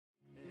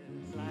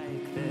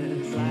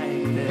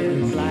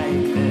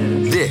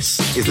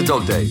This is The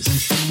Dog Days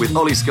with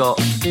Ollie Scott,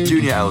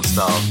 Junior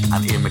Eldstar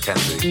and Ian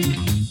McKenzie.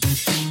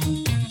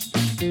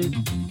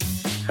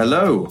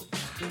 Hello,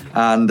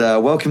 and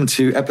welcome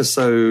to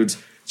episode,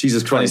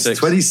 Jesus Christ,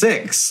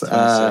 26.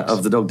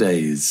 Of The Dog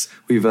Days.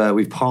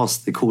 We've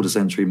passed the quarter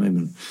century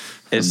moment.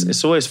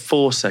 It's always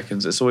 4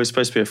 seconds. It's always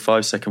supposed to be a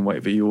 5 second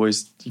wait, but you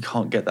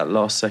can't get that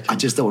last second. I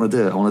just don't want to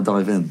do it. I want to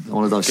dive in. I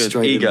want to dive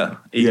straight in.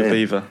 Eager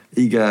beaver.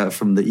 Eager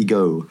from the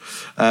ego.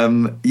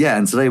 And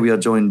today we are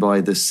joined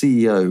by the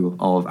CEO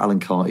of Alan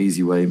Carr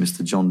Easy Way,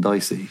 Mr. John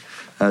Dicey.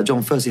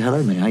 John, firstly,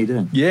 hello, mate. How you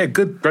doing? Yeah,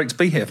 good. Great to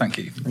be here. Thank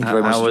you. Thank you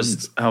very much.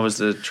 How was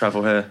the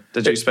travel here?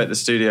 Did you expect the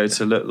studio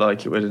to look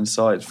like it would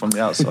inside from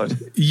the outside?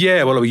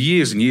 Yeah, well,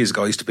 years and years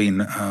ago, I used to be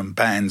in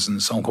bands,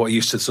 and so I'm quite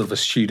used to sort of a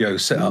studio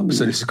setup. Ooh.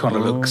 So this kind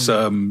of looks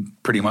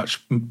pretty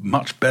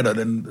much better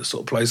than the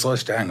sort of place I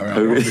used to hang around.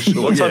 Oh, really?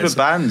 Sure. What type of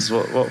bands?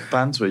 What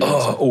bands were you into?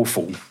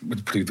 Awful.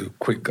 Pretty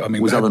quick. I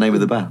mean, was that the name of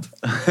the band?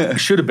 It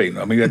should have been.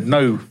 I mean, we had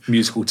no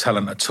musical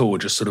talent at all.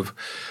 Just sort of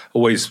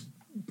always.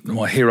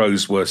 My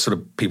heroes were sort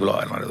of people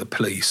like the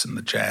Police and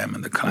the Jam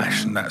and the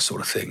Clash and that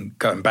sort of thing,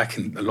 going back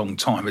in a long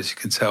time, as you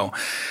can tell.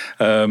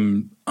 I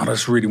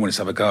just really wanted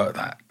to have a go at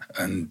that.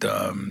 And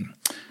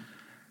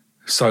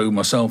so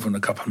myself and a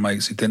couple of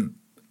mates who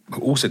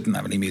also didn't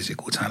have any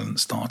musical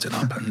talent started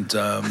up, and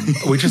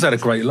we just had a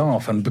great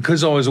laugh. And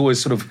because I was always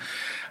sort of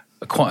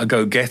quite a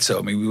go-getter,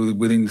 I mean,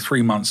 within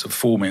 3 months of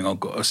forming, I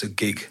got us a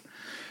gig,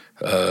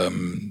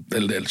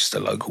 just a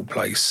local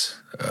place,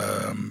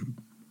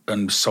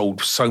 and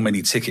sold so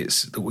many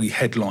tickets that we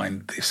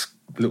headlined this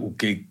little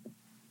gig,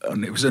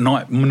 and it was a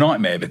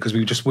nightmare because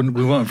we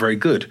weren't very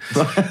good.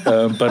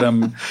 So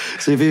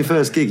for your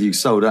first gig, you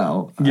sold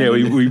out. Yeah,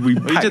 we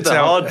did the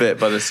hard bit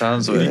by the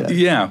sounds of it.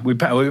 Yeah, we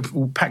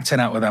packed it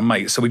out with our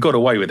mates, so we got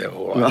away with it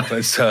all right.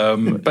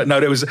 But no,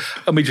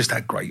 and we just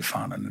had great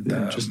fun.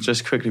 And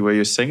just quickly, were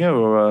you a singer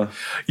or?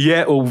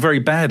 Yeah, well, very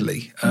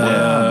badly.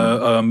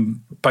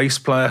 Bass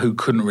player who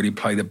couldn't really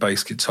play the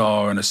bass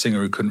guitar and a singer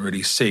who couldn't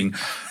really sing.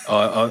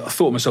 I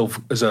thought of myself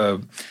as a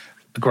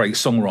great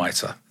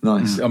songwriter.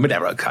 Nice. I mean,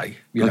 they're okay,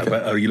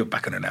 but you look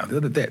back on it now,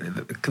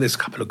 there's a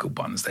couple of good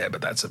ones there,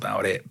 but that's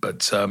about it.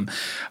 But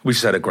we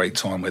just had a great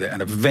time with it,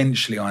 and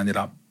eventually I ended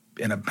up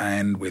in a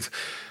band with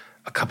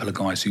a couple of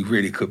guys who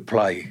really could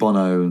play.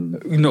 Bono.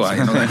 And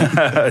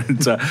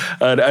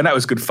that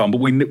was good fun,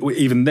 but we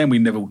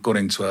never got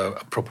into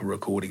a proper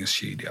recording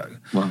studio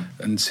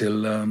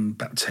until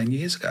about 10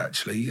 years ago,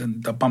 actually.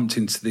 And I bumped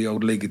into the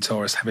old lead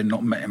guitarist, having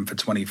not met him for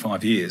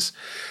 25 years,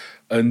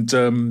 and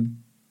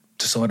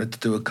decided to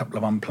do a couple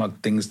of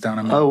unplugged things down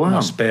in my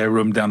spare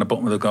room down the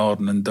bottom of the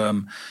garden, and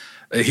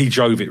he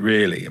drove it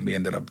really, and we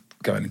ended up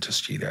going into a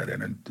studio then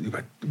and we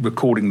were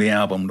recording the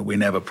album that we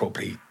never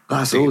properly.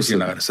 That's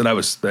awesome. So that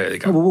was, there you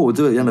go. Oh, well, what we'll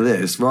do at the end of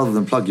this, rather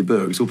than plug your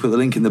books, we'll put the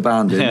link in the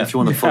band in if you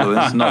want to follow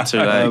us. Not too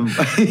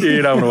late.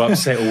 You don't want to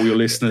upset all your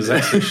listeners,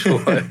 that's for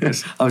sure.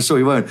 I'm sure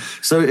you won't.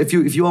 So if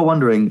you are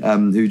wondering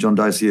who John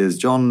Dicey is,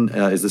 John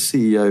is the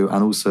CEO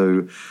and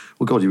also,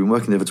 well, God, you've been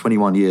working there for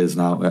 21 years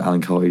now at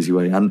Alan Carr Easy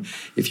Way. And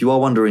if you are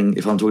wondering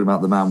if I'm talking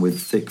about the man with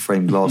thick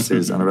framed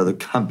glasses and a rather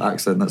camp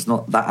accent, that's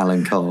not that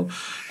Alan Carr.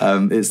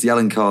 It's the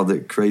Alan Carr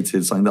that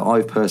created something that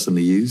I've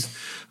personally used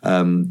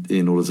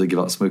in order to give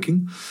up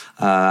smoking.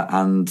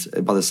 And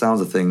by the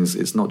sounds of things,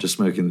 it's not just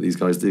smoking that these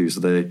guys do. So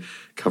they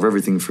cover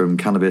everything from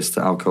cannabis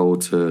to alcohol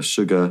to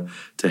sugar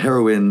to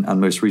heroin and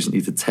most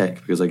recently to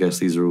tech, because I guess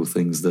these are all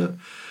things that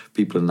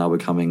people are now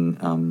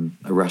becoming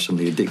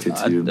irrationally addicted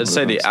to. I'd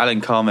say the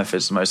Alan Carr method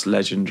is the most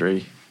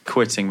legendary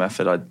quitting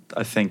method,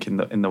 I think,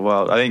 in the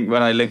world. I think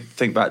when I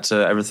think back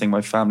to everything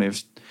my family have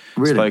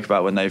spoke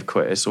about when they've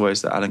quit, it's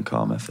always the Alan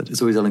Carr method.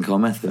 It's always Alan Carr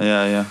method.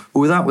 Yeah.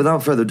 Well,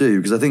 without further ado,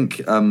 because I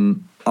think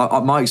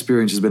my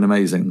experience has been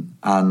amazing,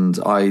 and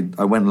I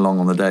went along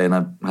on the day, and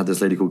I had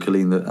this lady called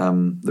Colleen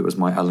that was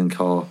my Alan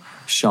Carr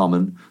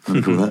shaman, I'm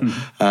going to call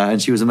her,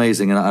 and she was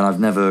amazing, and I've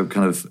never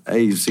kind of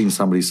seen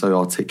somebody so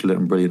articulate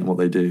and brilliant in what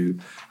they do,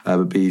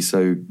 but B,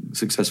 so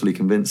successfully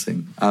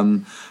convincing.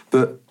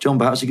 But John,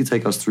 perhaps you could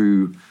take us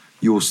through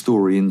your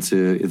story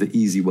into the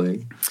Easy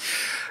Way.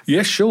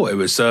 Yeah, sure. It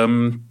was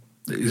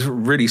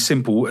really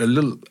simple, a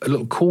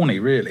little corny,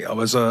 really. I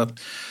was a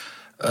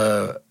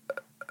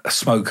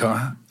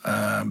smoker,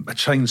 a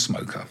chain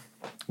smoker,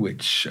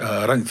 which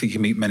I don't think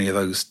you meet many of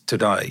those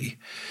today.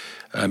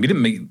 You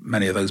didn't meet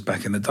many of those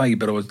back in the day,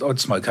 but I'd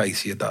smoke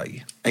 80 a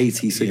day.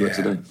 80 cigarettes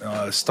a day?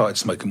 I started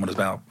smoking when I was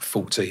about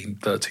 13,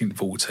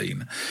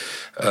 14.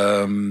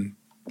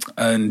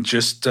 And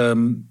just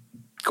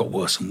got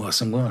worse and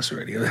worse and worse,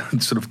 really. I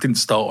sort of didn't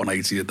start on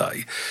 80 a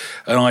day.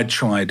 And I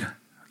tried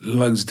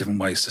loads of different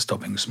ways to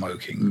stopping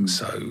smoking.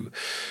 So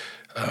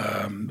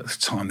at the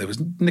time there was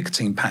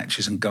nicotine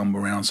patches and gum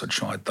around, so I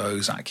tried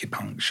those,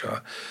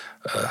 acupuncture,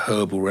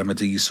 herbal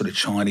remedies, sort of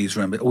Chinese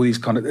remedies, all these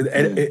kind of,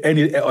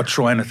 I'd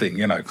try anything,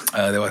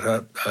 There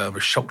was a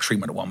shock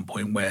treatment at one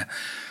point where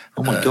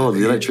oh my God,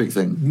 the electric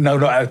thing. No,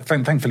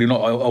 thankfully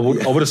not. I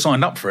would have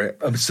signed up for it.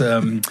 It was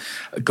a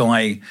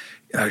guy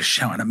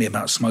shouting at me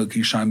about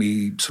smoking, showing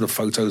me sort of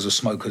photos of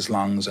smokers'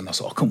 lungs, and I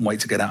couldn't wait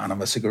to get out and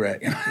have a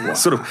cigarette. Wow.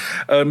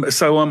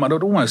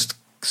 I'd almost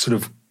sort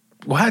of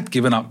had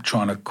given up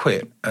trying to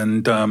quit,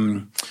 and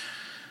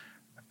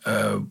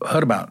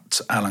heard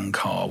about Alan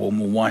Carr. Well,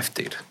 my wife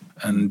did,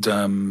 and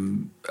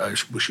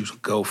she was a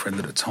girlfriend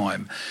at the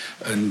time,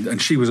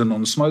 and she was a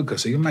non-smoker.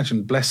 So you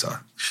imagine, bless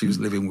her, she was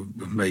living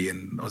with me,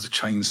 and I was a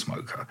chain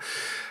smoker,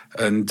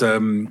 and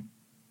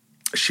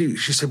she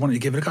said, "Why don't you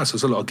give it a go?" So I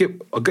said, "Look,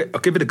 I'll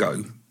give it a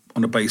go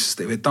on the basis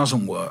that if it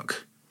doesn't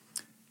work,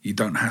 you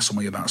don't hassle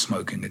me about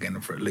smoking again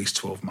for at least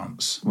 12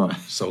 months. Right.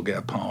 So I'll get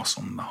a pass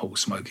on the whole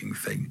smoking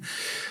thing."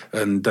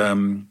 And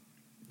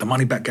the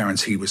money-back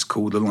guarantee was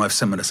called, the live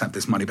seminar had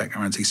this money-back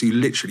guarantee, so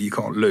you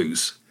can't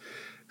lose.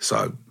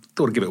 So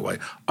thought I'd give it away.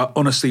 I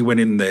honestly went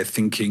in there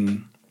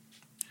thinking,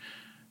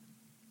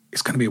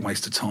 it's going to be a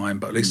waste of time,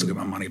 but at least I'll get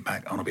my money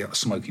back and I'll be able to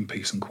smoke in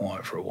peace and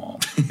quiet for a while,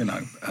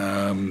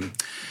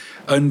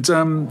 And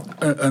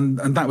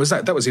that was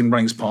that. That was in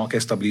Rains Park,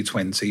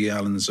 SW20,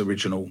 Alan's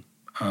original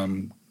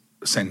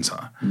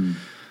centre.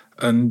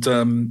 And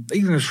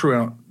even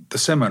throughout the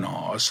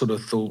seminar, I sort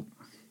of thought,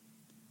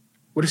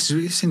 well,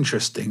 it's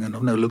interesting, and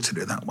I've never looked at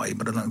it that way,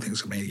 but I don't think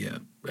it's going to be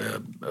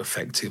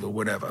effective or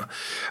whatever.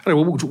 And I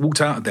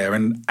walked out there,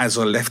 and as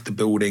I left the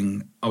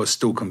building, I was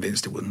still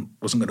convinced it wasn't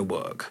going to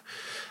work,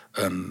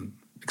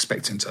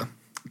 expecting to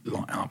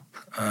light up.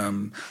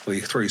 Well,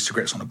 you throw your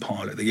cigarettes on a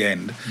pile at the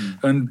end,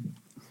 and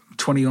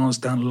 20 yards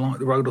down the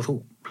road, I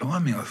thought,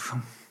 blimey, I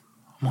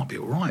might be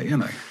all right,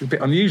 a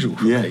bit unusual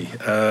for me.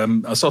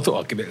 So I thought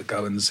I'd give it a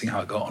go and see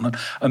how I got on.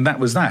 And that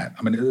was that.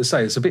 I mean, as I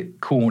say, it's a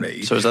bit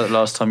corny. So was that the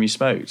last time you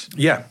smoked?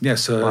 Yeah.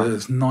 So wow. It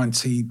was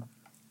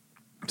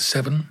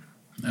 1997.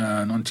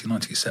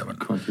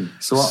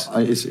 So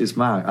it's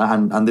mad.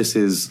 And this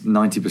is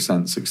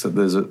 90% success.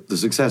 The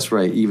success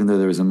rate, even though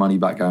there is a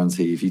money-back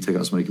guarantee, if you take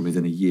out smoking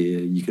within a year,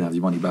 you can have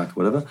your money back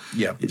or whatever.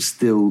 Yeah. It's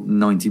still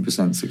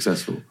 90%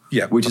 successful.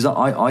 Yeah. Which is,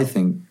 I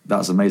think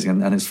that's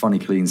amazing. And it's funny,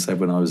 Colleen said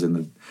when I was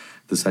in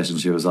the session,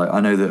 she was like, I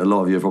know that a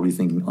lot of you are probably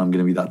thinking I'm going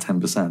to be that 10%.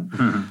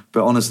 Mm-hmm.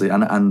 But honestly,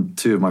 and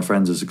two of my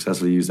friends have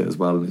successfully used it as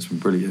well, and it's been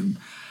brilliant.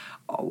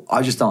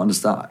 I just don't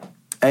understand.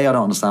 I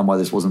don't understand why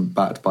this wasn't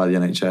backed by the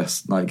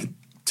NHS,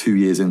 2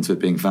 years into it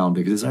being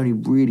founded, because it's only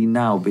really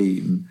now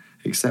been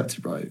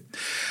accepted, right?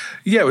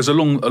 Yeah, it was a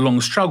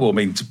long struggle. I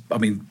mean,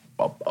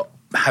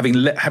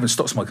 having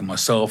stopped smoking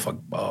myself,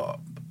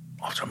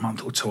 after a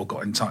month or two, I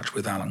got in touch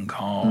with Alan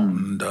Carr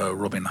and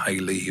Robin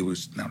Haley, who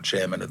was now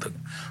chairman of the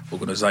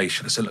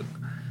organisation. I said, "Look,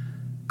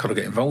 got to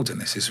get involved in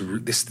this.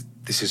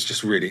 This is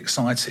just really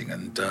exciting,"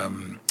 and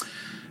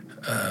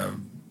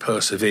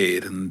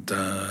persevered and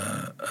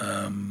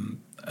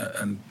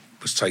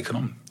was taken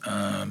on.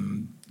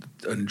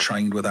 And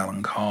trained with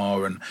Alan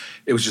Carr, and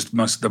it was just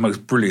the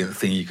most brilliant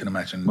thing you can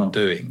imagine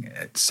doing.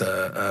 It's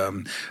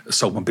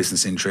sold my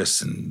business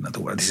interests, and I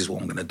thought, well, this is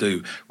what I'm going to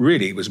do.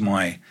 Really, it was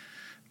my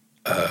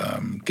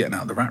getting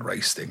out of the rat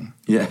race thing.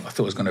 Yeah, I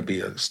thought I was going to be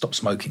a stop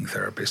smoking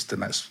therapist,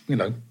 and that's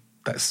the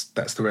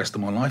rest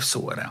of my life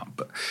sorted out.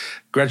 But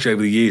gradually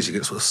over the years, you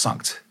get sort of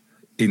sucked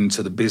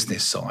into the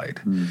business side,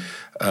 and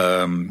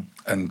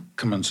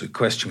come on to a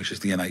question, which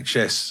is the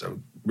NHS. So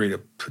really,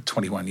 for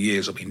 21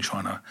 years, I've been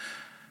trying to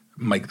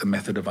make the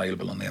method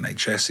available on the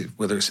NHS,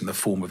 whether it's in the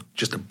form of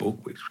just a book,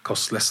 which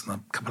costs less than a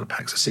couple of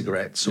packs of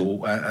cigarettes,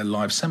 or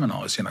live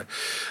seminars,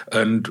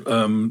 and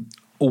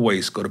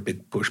always got a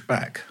big push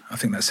back. I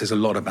think that says a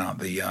lot about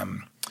the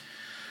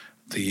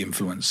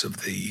influence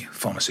of the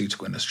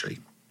pharmaceutical industry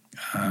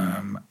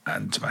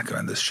and tobacco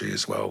industry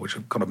as well, which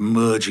are kind of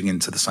merging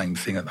into the same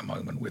thing at the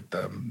moment with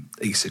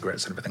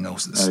e-cigarettes and everything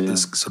else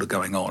that's sort of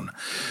going on.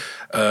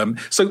 The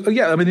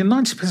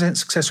 90%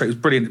 success rate was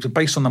brilliant. It was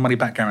based on the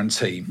money-back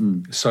guarantee.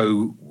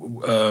 So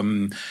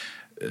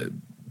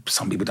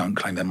some people don't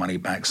claim their money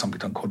back, some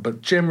people don't.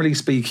 But generally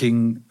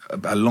speaking,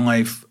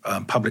 live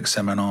public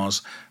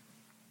seminars,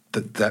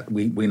 that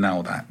we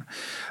nail that.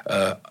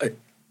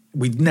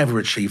 We'd never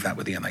achieve that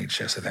with the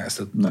NHS. I think that's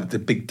the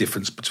big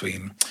difference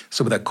between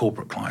some of their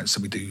corporate clients.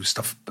 So we do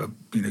stuff,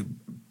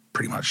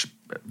 pretty much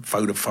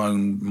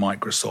Vodafone,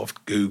 Microsoft,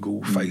 Google,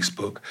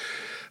 Facebook,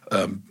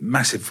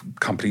 massive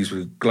companies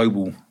with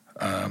global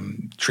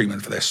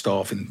treatment for their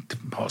staff in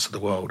different parts of the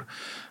world.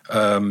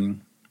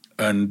 And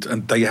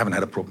they haven't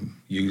had a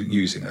problem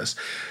using us.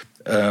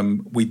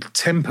 We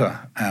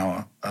temper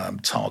our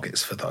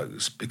targets for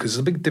those, because there's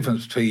a big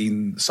difference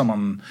between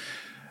someone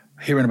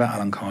hearing about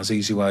Alan Carr's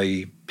Easy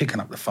Way, picking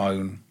up the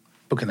phone,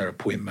 booking their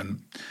appointment,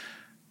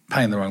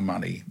 paying their own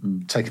money,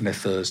 taking their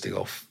Thursday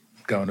off,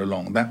 going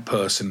along. That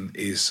person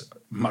is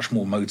much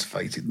more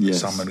motivated than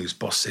someone whose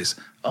boss says,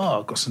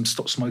 I've got some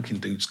stop smoking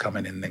dudes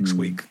coming in next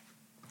week.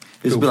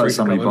 It's a bit like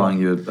somebody buying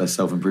you a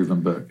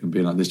self-improvement book and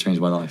being like, this changed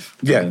my life.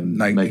 Yeah.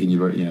 Making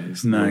you,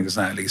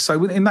 exactly.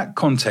 So in that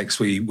context,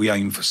 we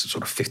aim for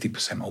sort of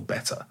 50% or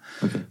better.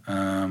 Okay.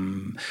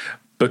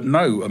 But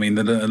no, I mean,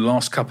 the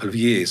last couple of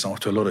years,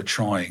 after a lot of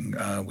trying,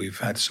 we've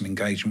had some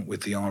engagement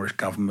with the Irish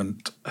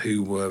government,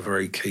 who were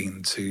very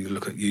keen to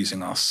look at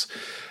using us,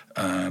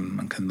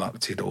 and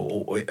conducted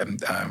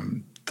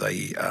the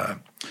they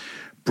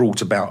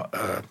brought about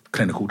a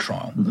clinical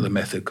trial, the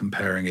method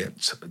comparing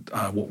it,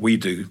 what we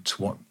do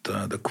to what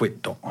the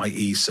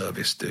quit.ie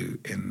service do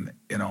in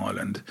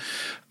Ireland.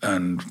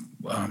 And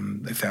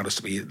they found us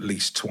to be at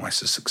least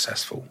twice as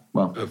successful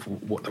of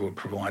what they were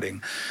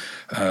providing.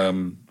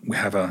 We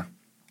have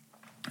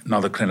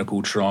another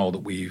clinical trial that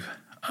we've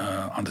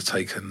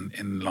undertaken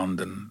in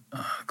London,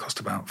 cost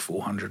about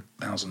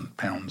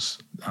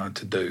 £400,000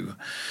 to do,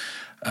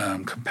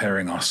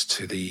 comparing us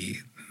to the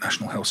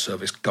National Health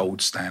Service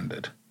gold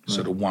standard,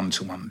 sort of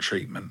one-to-one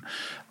treatment.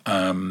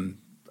 And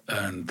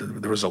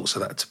the results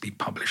of that to be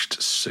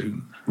published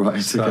soon.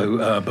 Right.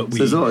 So, but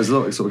there's a lot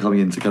sort of coming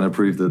in to kind of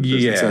prove the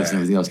success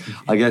and everything else.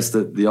 I guess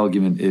that the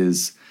argument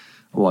is,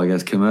 I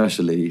guess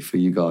commercially for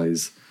you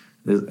guys,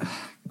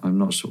 I'm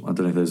not sure. I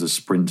don't know if there's a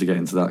sprint to get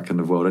into that kind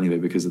of world anyway,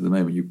 because at the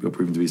moment you're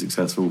proving to be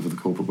successful for the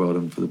corporate world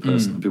and for the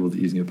person, people that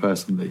are using it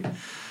personally,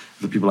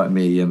 for people like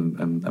me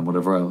and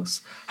whatever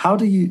else. How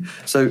do you?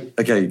 So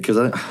okay,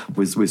 because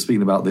we're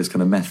speaking about this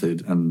kind of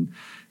method and.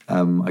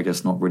 I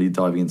guess not really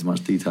diving into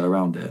much detail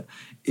around it.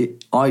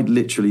 I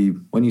literally,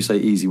 when you say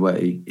easy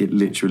way, it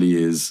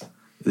literally is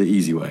the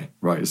easy way,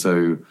 right?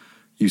 So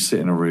you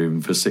sit in a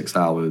room for 6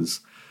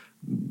 hours,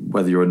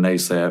 whether you're a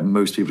naysayer,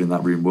 most people in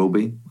that room will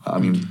be. I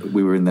mean,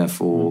 we were in there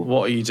for...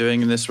 What are you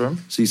doing in this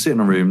room? So you sit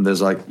in a room,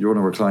 you're on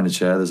a recliner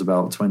chair, there's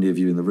about 20 of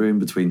you in the room,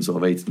 between sort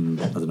of 8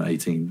 and,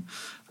 18.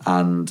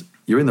 And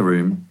you're in the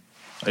room.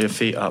 Are your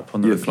feet up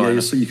on the recliner? Yeah,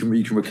 so you can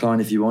recline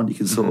if you want, you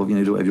can sort of,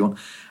 do whatever you want.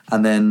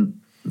 And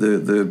then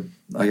the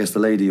I guess the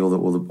lady or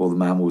the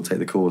man will take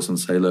the course and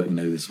say, look,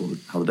 this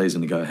is how the day's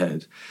going to go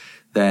ahead.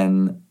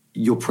 Then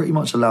you're pretty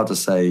much allowed to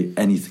say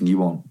anything you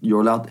want.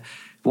 You're allowed.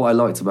 What I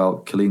liked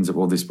about Colleen's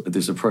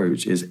this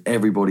approach is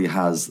everybody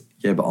has,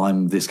 but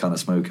I'm this kind of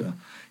smoker.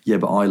 Yeah,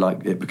 but I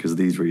like it because of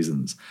these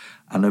reasons.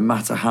 And no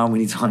matter how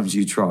many times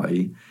you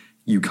try,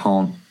 you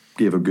can't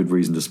give a good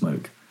reason to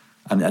smoke.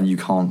 And you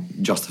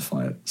can't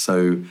justify it.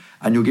 So,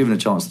 and you're given a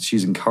chance.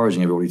 She's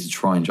encouraging everybody to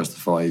try and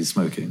justify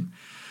smoking.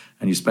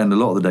 And you spend a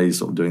lot of the days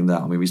sort of doing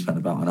that. I mean, we spent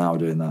about an hour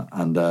doing that.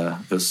 And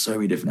there's so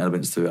many different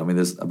elements to it. I mean,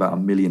 there's about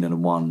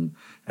 1,000,001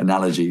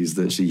 analogies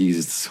that she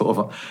uses to sort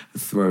of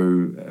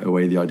throw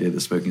away the idea that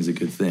smoking is a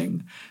good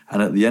thing.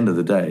 And at the end of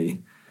the day,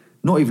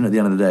 not even at the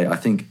end of the day, I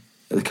think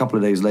a couple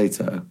of days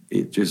later,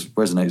 it just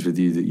resonates with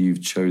you that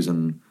you've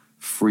chosen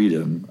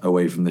freedom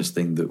away from this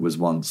thing that was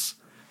once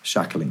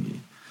shackling you.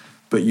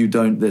 But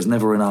there's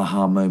never an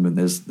aha moment.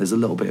 There's a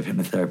little bit of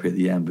hypnotherapy at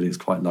the end, but it's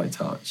quite light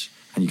touch.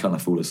 And you kind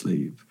of fall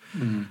asleep.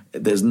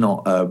 There's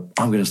not I'm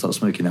going to start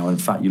smoking now. In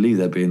fact, you leave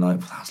there being like,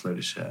 that's a load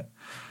of shit.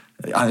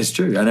 And it's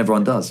true, and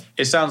everyone does.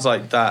 It sounds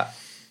like that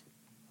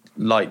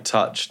light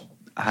touch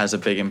has a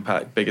big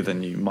impact, bigger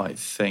than you might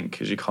think,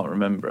 because you can't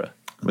remember it.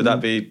 Would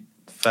that be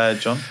fair,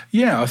 John?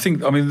 Yeah, I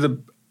think,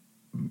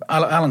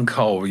 Alan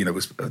Carr,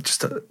 was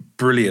just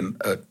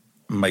brilliant at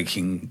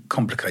making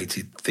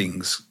complicated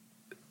things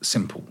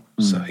simple.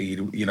 So he,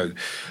 we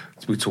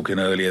were talking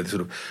earlier,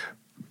 sort of,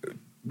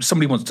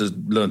 somebody wants to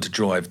learn to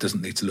drive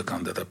doesn't need to look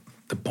under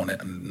the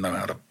bonnet and know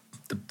how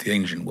the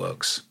engine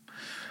works.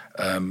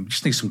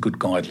 Just need some good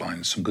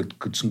guidelines, some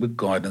good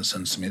guidance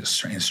and some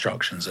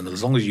instructions. And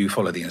as long as you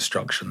follow the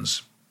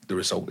instructions, the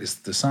result is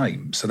the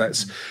same. So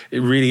it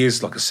really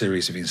is like a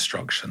series of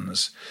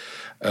instructions.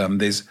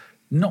 There's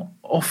not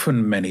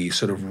often many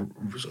sort of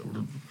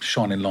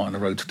shining light on the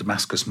road to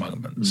Damascus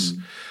moments.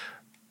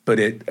 But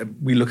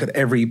we look at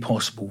every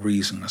possible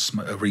reason a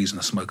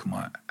smoker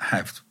might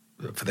have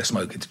for their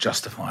smoking to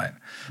justify it,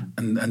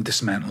 and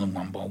dismantle them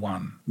one by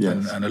one.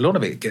 Yes. And a lot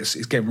of it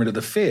is getting rid of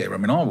the fear. I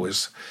mean, I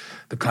was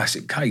the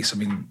classic case. I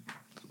mean,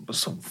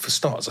 for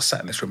starters, I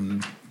sat in this room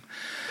and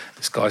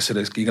this guy said,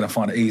 you're going to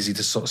find it easy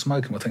to stop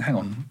smoking. I think, hang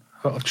on,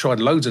 I've tried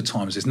loads of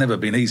times. It's never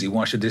been easy.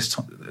 Why should this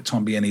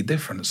time be any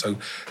different? So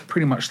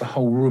pretty much the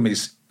whole room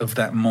is of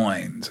that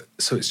mind.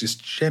 So it's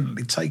just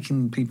gently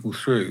taking people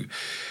through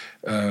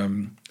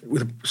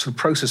with a sort of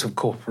process of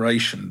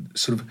cooperation,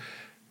 sort of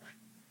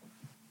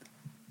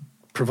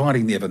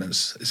providing the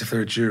evidence as if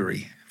they're a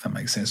jury, if that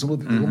makes sense. As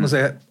long as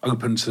they're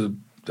open to,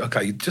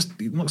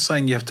 I'm not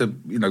saying you have to,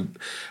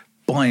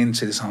 buy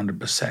into this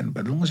 100%,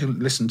 but as long as you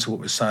listen to what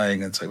we're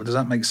saying and say, well, does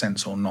that make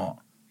sense or not?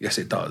 Yes,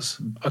 it does.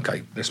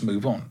 Okay, let's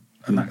move on.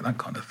 And that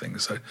kind of thing.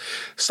 So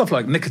stuff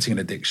like nicotine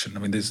addiction. I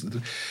mean, there's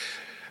the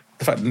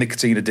fact that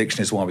nicotine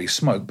addiction is why we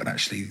smoke, but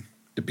actually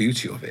the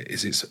beauty of it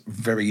is it's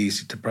very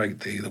easy to break.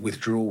 The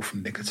withdrawal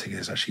from nicotine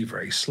is actually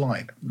very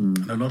slight.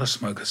 And a lot of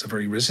smokers are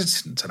very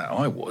resistant to that.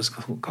 I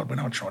thought, God, when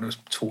I tried it was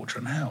torture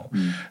and hell.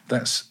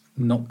 That's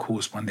not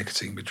caused by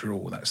nicotine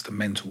withdrawal. That's the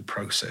mental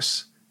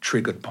process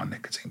triggered by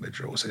nicotine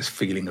withdrawal. So this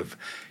feeling of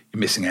you're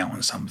missing out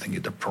on something,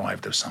 you're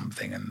deprived of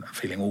something and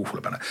feeling awful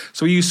about it.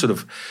 So we use sort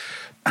of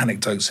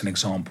anecdotes and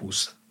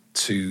examples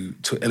to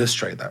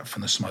illustrate that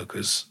from the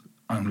smoker's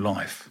own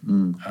life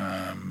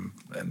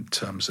in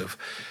terms of,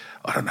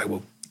 I don't know,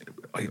 well,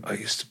 I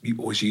used to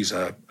always use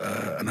an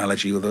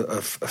analogy of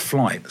a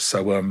flight.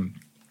 So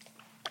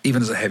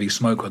even as a heavy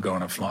smoker, I go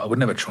on a flight, I would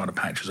never try to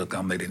patch as a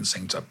gum. They didn't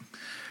seem to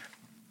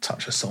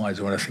touch the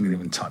sides or anything, didn't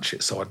even touch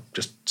it. So I'd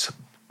just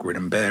grin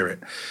and bear it.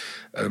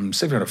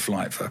 Say if you had a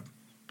flight for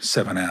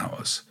 7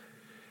 hours,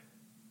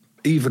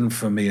 even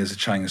for me as a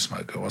chain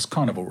smoker, I was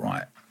kind of all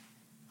right.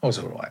 As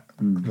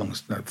long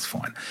as that's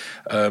fine.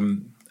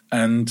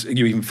 And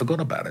you even forgot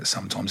about it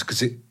sometimes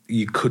because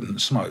you couldn't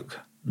smoke.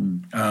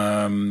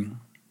 Now,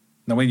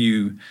 when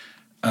you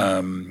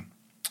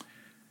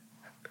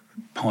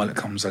pilot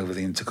comes over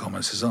the intercom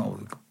and says,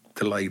 "Oh,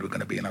 delayed, we're going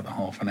to be another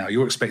half an hour,"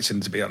 you're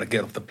expecting to be able to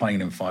get off the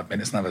plane in 5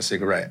 minutes and have a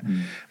cigarette.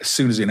 As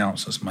soon as the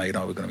announcement's made,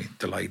 "Oh, we're going to be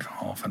delayed for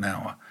half an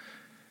hour,"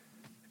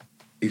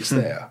 it's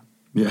there.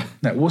 Yeah.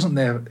 Now, it wasn't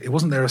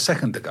there a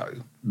second ago.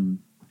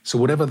 So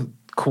whatever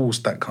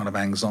caused that kind of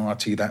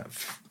anxiety, that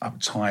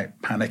uptight,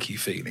 panicky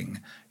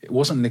feeling, it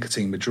wasn't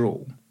nicotine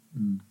withdrawal.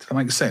 Does that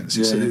make sense?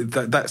 Yeah.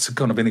 That's a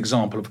kind of an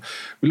example of,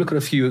 we look at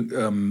a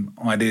few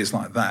ideas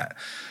like that.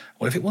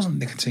 Well, if it wasn't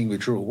nicotine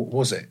withdrawal, what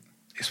was it?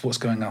 It's what's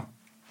going up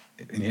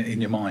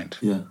in your mind.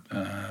 Yeah.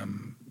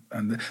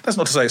 And that's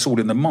not to say it's all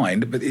in the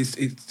mind, but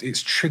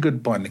it's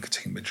triggered by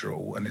nicotine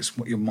withdrawal, and it's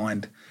what your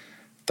mind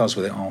does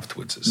with it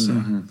afterwards.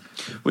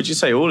 Would you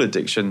say all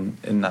addiction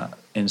in that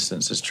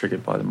instance is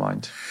triggered by the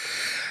mind?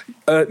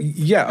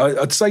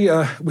 I'd say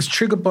it was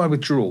triggered by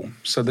withdrawal.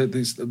 So in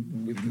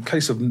the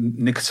case of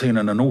nicotine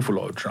and an awful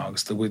lot of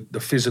drugs, the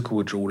physical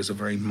withdrawal is a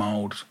very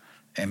mild,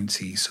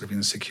 empty, sort of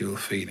insecure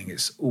feeling.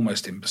 It's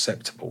almost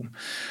imperceptible.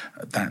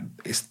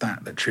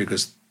 That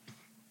triggers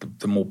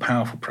the more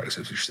powerful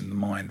process, which is in the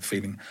mind,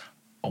 feeling,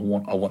 I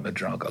want the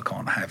drug, I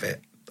can't have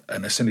it.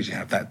 And as soon as you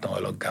have that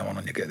dialogue go on,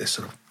 and you get this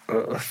sort of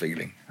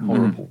feeling,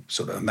 horrible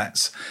sort of, and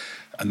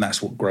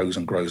that's what grows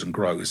and grows and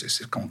grows. It's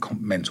this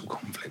mental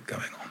conflict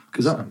going on.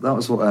 Because that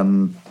was what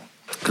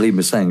Khalid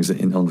was saying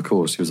on the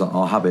course. He was like,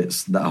 our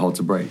habits that are hard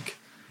to break.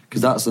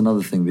 Because that's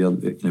another thing.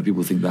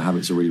 People think their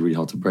habits are really, really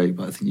hard to break.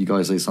 But I think you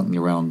guys say something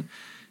around,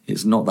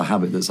 it's not the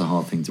habit that's a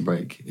hard thing to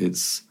break.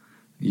 It's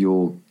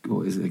your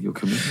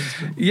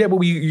commitment. Yeah, well,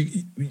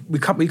 we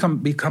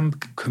become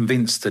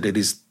convinced that it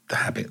is the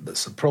habit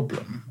that's a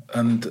problem,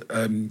 and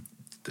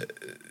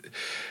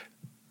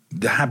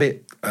the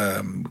habit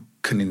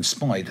can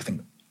inspire to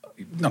think.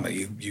 No,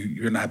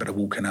 you're in the habit of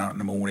walking out in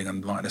the morning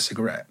and lighting a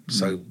cigarette.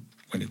 So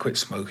when you quit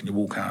smoking, you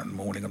walk out in the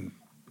morning and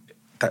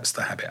that's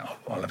the habit.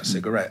 I'll have a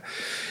cigarette.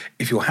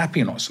 If you're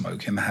happy not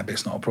smoking, the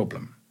habit's not a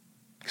problem.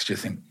 Because you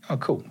think, oh,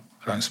 cool,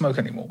 I don't smoke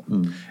anymore.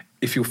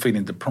 If you're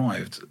feeling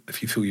deprived,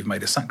 if you feel you've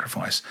made a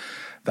sacrifice,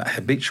 that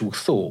habitual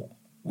thought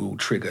will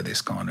trigger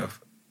this kind of,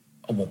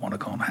 I want one, I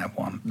can't have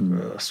one,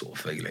 sort of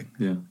feeling.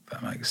 Yeah,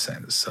 that makes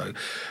sense. So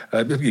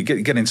you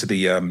get into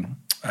the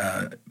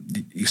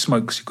you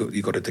smoke because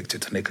you got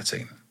addicted to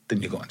nicotine.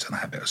 Then you got into the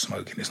habit of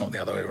smoking. It's not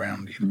the other way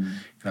around. You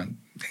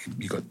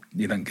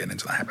don't get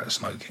into the habit of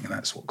smoking, and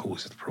that's what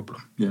causes the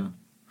problem. Yeah.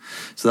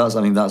 So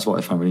that's what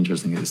I find really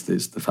interesting. It's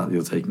the fact that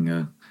you're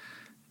taking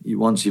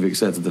once you've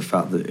accepted the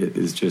fact that it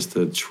is just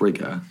a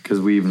trigger, because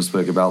we even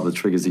spoke about the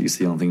triggers that you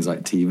see on things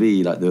like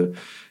TV, like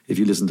if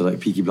you listen to like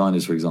Peaky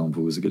Blinders, for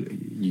example, you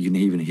can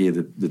even hear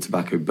the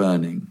tobacco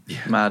burning.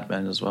 Yeah. Mad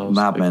Men as well.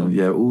 Mad Men,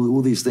 yeah.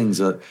 All these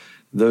things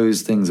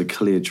those things are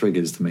clear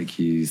triggers to make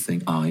you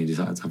think, you just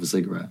had to have a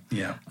cigarette.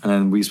 Yeah. And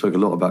then we spoke a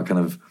lot about kind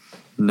of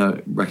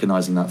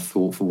recognising that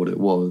thought for what it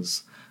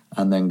was,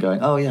 and then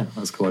going, oh yeah,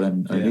 that's cool, I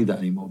don't need that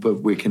anymore.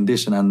 But we're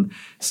conditioned, and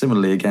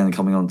similarly, again,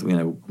 coming on to,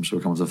 I'm sure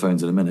we'll come on to the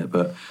phones in a minute,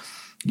 but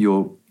the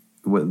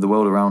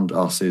world around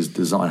us has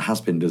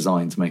been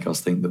designed to make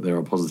us think that there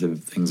are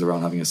positive things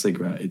around having a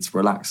cigarette. It's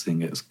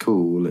relaxing, it's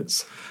cool,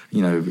 it's,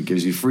 it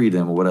gives you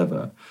freedom or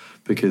whatever,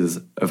 because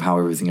of how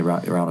everything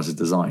around us is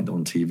designed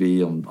on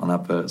TV, on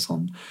adverts,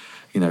 on,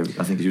 I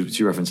think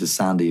she references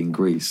Sandy in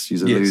Greece.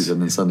 She's a loser,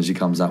 and then suddenly she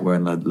comes out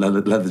wearing a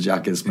leather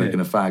jacket, smoking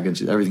a fag,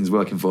 and everything's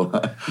working for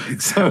her.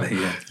 Exactly.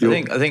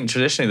 I think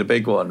traditionally the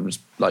big one was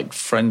like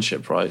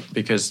friendship, right?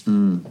 Because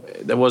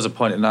there was a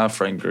point in our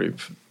friend group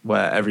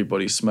where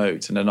everybody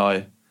smoked, and then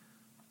I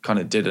kind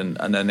of didn't,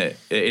 and then it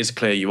is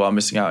clear you are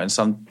missing out in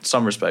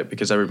some respect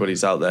because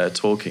everybody's out there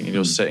talking and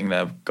you're sitting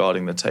there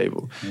guarding the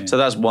table. Yeah. So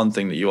that's one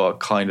thing that you are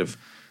kind of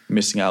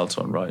missing out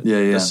on, right?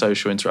 The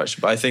social interaction.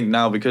 But I think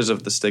now, because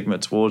of the stigma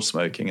towards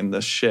smoking and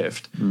the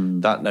shift,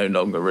 that no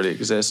longer really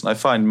exists. And I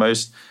find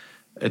most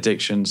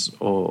addictions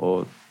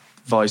or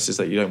vices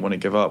that you don't want to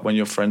give up, when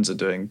your friends are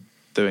doing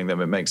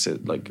them, it makes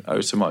it like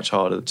so much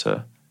harder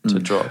to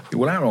drop.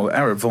 Well,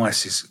 our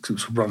advice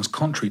runs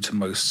contrary to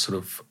most sort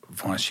of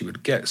advice you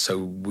would get. So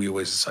we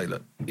always say,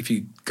 look, if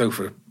you go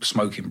for a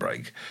smoking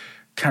break,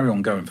 carry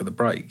on going for the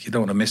break. You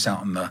don't want to miss out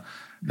on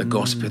the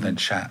gossip and the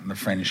chat and the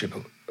friendship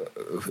of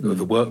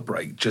the work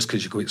break just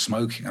because you quit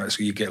smoking. And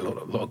so you get a lot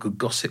of good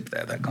gossip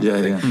there, that kind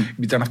of thing. Yeah.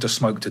 You don't have to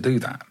smoke to do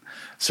that.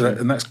 So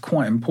and that's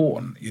quite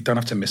important. You don't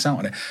have to miss out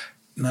on it.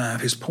 Now,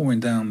 if it's pouring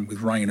down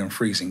with rain and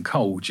freezing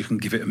cold, you can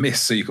give it a miss,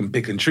 so you can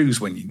pick and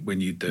choose when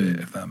you do it,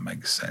 if that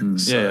makes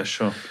sense. Yeah,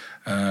 sure.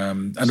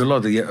 And a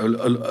lot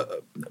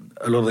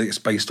of it's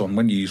based on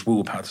when you use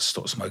willpower to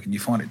stop smoking, you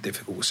find it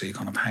difficult, so you're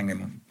kind of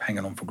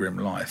hanging on for grim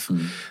life.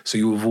 So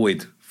you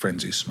avoid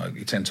friends who smoke.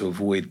 You tend to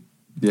avoid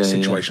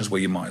situations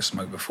where you might have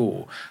smoked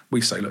before,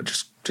 we say, look,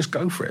 just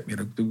go for it.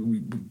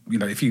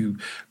 If you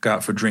go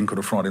out for a drink on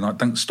a Friday night,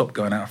 don't stop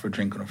going out for a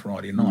drink on a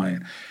Friday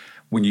night.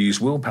 When you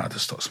use willpower to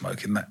stop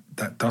smoking,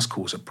 that does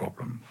cause a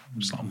problem.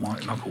 It's like,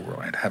 all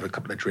right, have a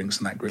couple of drinks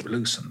and that grip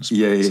loosens.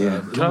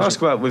 Can I ask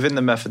about, within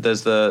the method,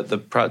 there's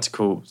the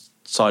practical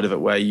side of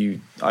it where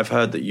I've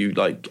heard that you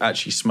like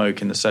actually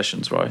smoke in the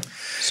sessions, right?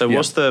 So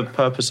what's the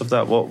purpose of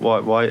that?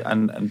 Why?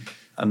 And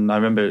I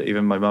remember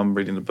even my mum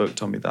reading the book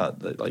told me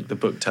that like the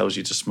book tells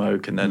you to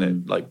smoke and then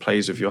it like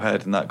plays with your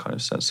head in that kind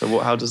of sense. So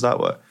how does that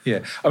work?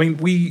 Yeah, I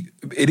mean,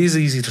 it is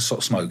easy to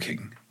stop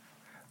smoking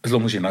as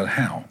long as you know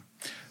how.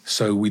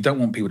 So we don't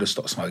want people to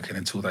stop smoking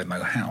until they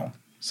know how.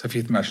 So if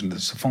you imagine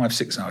there's a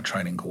 5-6 hour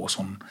training course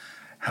on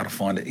how to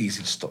find it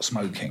easy to stop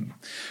smoking.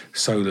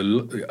 So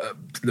the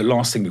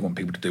last thing we want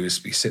people to do is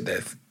be sit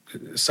there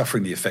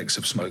suffering the effects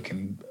of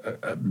smoking,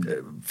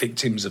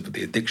 victims of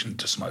the addiction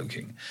to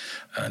smoking,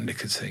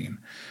 nicotine,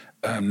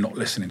 not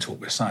listening to what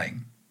we're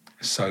saying.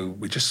 So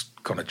we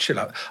just kind of chill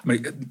out. I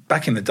mean,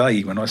 back in the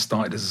day when I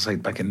started, as I say,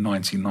 back in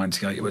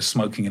 1998, it was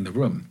smoking in the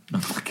room. Oh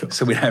my God.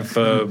 So we'd have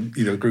a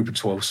group of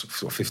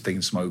 12 or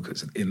 15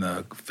 smokers in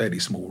a fairly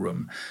small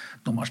room,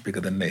 not much bigger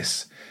than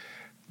this,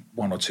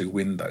 1 or 2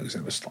 windows,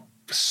 and it was like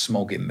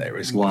smog in there.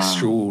 It's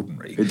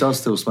extraordinary. It does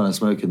still smell of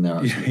smoke in there,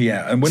 actually.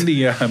 Yeah, and when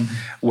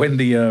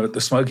the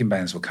smoking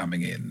bans were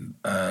coming in,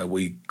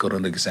 we got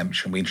an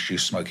exemption. We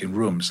introduced smoking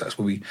rooms. That's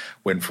where we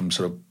went from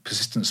sort of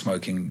persistent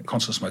smoking,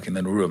 constant smoking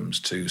in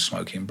rooms to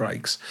smoking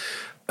breaks.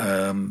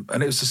 And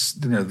it was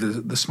just,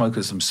 the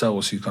smokers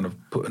themselves who kind of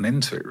put an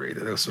end to it, really.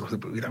 They were sort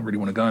of, we don't really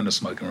want to go in the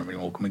smoking room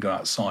anymore. Can we go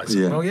outside?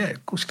 So, well, yeah,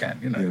 of course you can.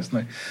 There's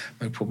no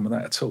problem with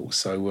that at all.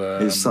 So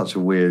it's such a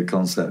weird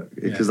concept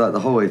because like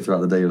the whole way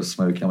throughout the day of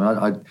smoking,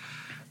 I mean,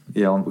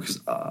 because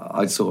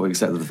I'd sort of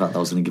accepted the fact that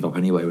I was going to give up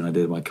anyway when I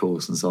did my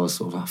course. And so I was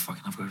sort of like,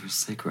 fucking, I've got a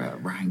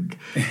cigarette, rank.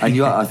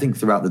 And I think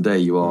throughout the day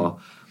you are...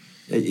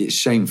 It's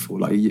shameful.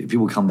 Like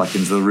people come back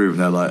into the room,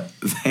 they're like,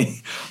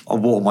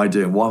 "What am I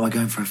doing? Why am I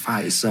going for a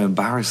fag? It's so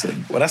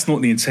embarrassing." Well, that's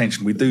not the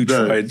intention. We do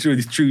try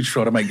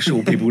to make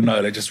sure people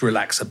know they just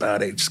relax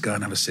about it. Just go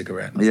and have a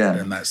cigarette,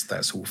 and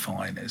that's all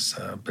fine.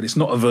 But it's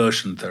not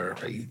aversion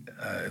therapy.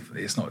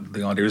 It's not.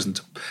 The idea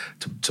isn't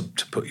to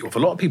put you off. A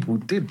lot of people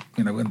did,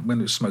 when they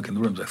were smoking in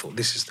the rooms, they thought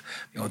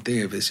the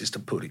idea of this is to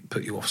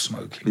put you off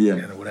smoking,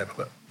 whatever.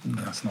 But no,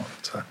 that's not.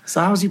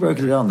 So how's he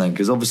broken it down then?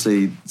 Because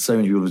obviously so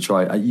many people have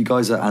tried. You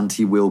guys are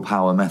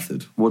anti-willpower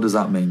method. What does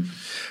that mean?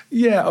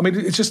 Yeah, I mean,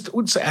 it's just, I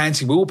wouldn't say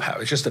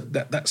anti-willpower. It's just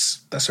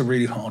that's a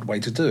really hard way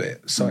to do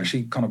it. So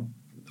actually kind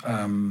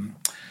of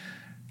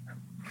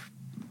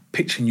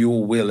pitching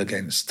your will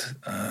against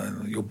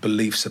your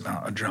beliefs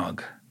about a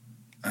drug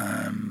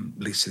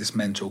leads to this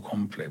mental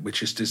conflict,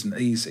 which just isn't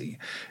easy.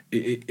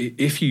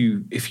 If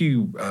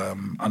you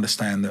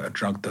understand that a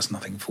drug does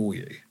nothing for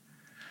you,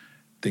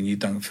 then you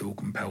don't feel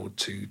compelled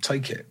to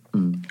take it.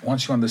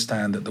 Once you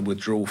understand that the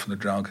withdrawal from the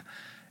drug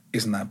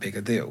isn't that big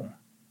a deal,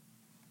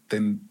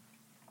 then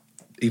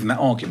even that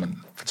argument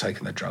for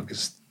taking the drug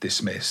is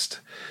dismissed.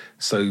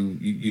 So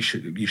you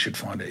should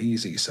find it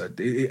easy. So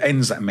it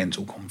ends that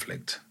mental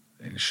conflict,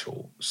 in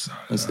short. So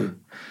I see.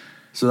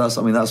 So that's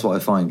what I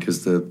find,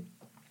 because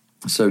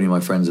so many of my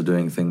friends are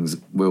doing things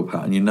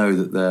willpower, and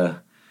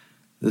that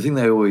the thing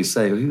they always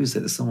say. Who was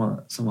it?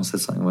 Someone said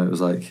something where it was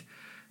like,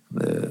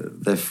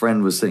 their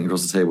friend was sitting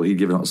across the table, he'd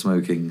given up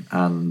smoking,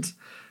 and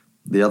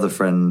the other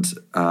friend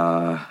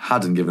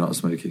hadn't given up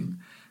smoking,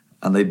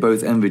 and they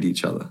both envied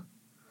each other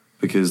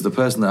because the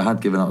person that had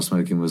given up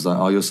smoking was like,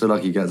 "Oh, you're so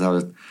lucky you get to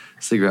have a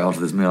cigarette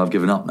after this meal, I've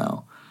given up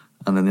now."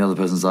 And then the other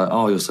person's like,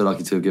 "Oh, you're so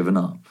lucky to have given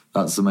up.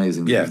 That's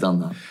amazing that you've done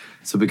that."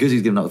 So because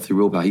he's given up through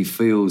willpower, he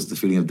feels the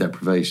feeling of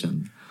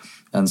deprivation,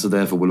 and so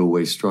therefore will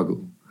always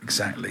struggle.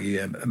 Exactly,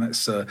 and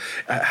that's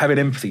having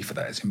empathy for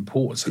that is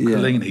important. So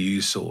Colleen, who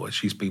you saw,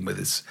 she's been with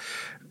us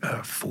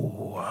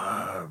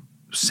for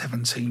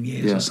 17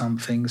 years or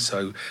something.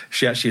 So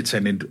she actually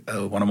attended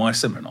one of my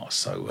seminars.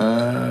 So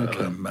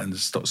and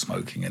stopped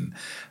smoking,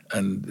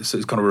 and so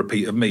it's kind of a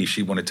repeat of me.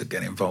 She wanted to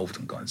get involved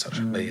and got in touch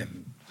with me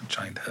and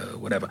trained her,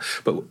 whatever.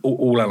 But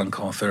all Alan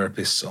Carr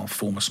therapists are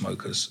former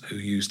smokers who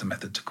use the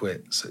method to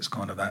quit. So it's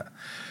kind of that.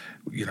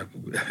 We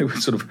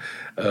sort of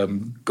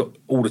got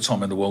all the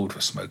time in the world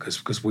for smokers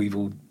because we've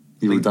all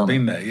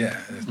been there,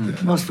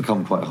 It must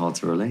become quite hard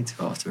to relate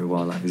to after a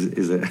while. Like,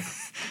 is it?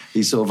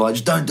 He's sort of like,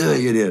 just don't do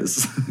it, you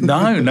idiots.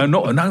 No,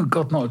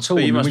 God, not at all.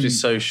 But you must be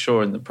so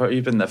sure in the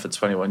you've been there for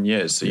 21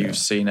 years, so you've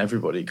seen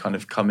everybody kind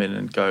of come in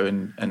and go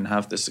and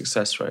have the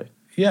success rate.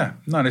 Yeah,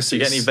 no. Do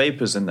you get any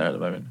vapors in there at the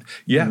moment?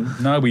 Yeah,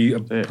 no. We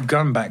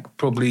going back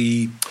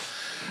probably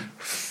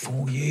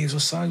 4 years or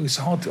so. It's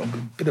hard. A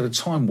bit of a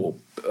time warp.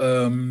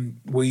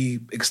 We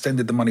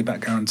extended the money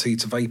back guarantee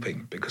to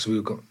vaping because we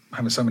were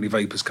having so many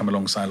vapors come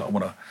along saying, like, I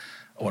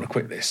want to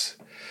quit this.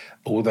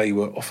 Or they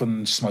were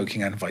often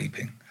smoking and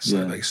vaping.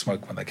 So they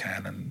smoke when they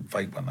can and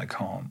vape when they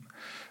can't.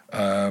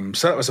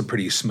 So that was a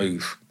pretty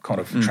smooth kind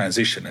of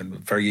transition and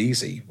very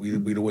easy.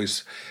 We'd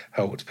always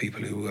helped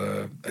people who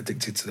were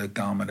addicted to the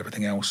gum and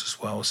everything else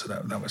as well, so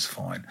that was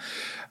fine.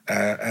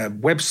 Our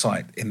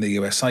website in the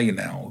USA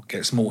now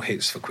gets more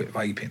hits for quit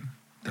vaping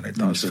than it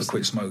does for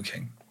quit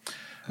smoking.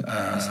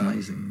 That's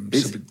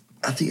amazing.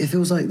 I think it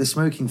feels like the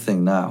smoking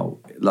thing now,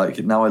 like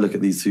now I look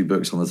at these two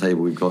books on the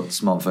table, we've got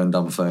Smartphone,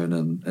 Dumb Phone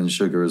and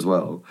Sugar as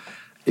well.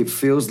 It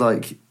feels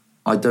like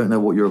I don't know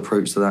what your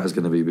approach to that is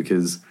going to be,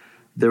 because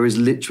there is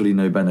literally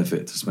no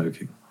benefit to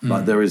smoking.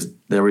 Like there is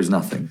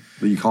nothing.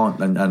 You can't,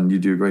 and you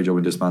do a great job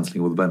in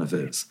dismantling all the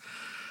benefits.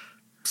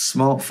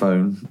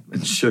 Smartphone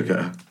and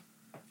Sugar,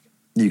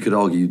 you could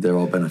argue there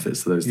are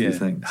benefits to those two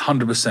things.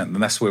 100%.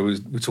 And that's where we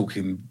were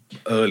talking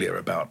earlier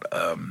about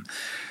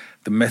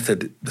the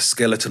method, the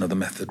skeleton of the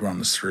method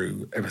runs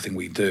through everything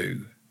we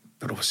do.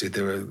 But obviously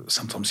there are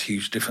sometimes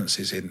huge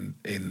differences in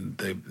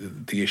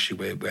the issue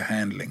we're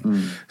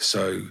handling.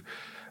 So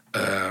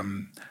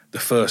the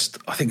first,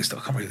 I think it's,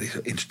 I can't remember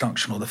the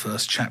introduction or the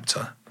first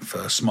chapter for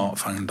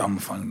Smartphone, Dumb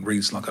Phone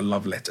reads like a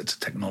love letter to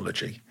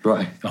technology.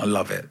 Right. And I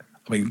love it.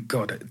 I mean,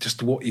 God,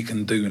 just what you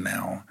can do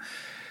now.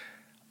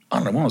 I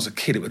don't know, when I was a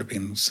kid, it would have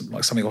been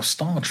like something off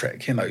Star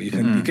Trek, you know.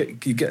 You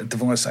get a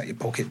device out of your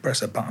pocket,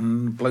 press a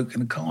button, bloke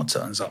in a car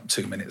turns up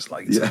 2 minutes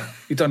later. Yeah.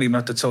 You don't even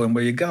have to tell him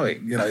where you're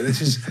going. You know,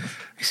 this is.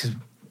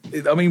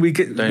 I mean, we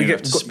get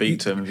have to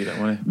speak to him if you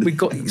don't want to. We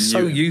got so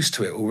used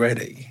to it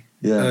already.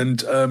 Yeah.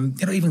 And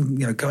you know, even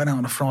going out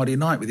on a Friday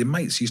night with your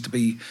mates used to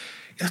be, you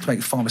have to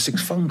make 5 or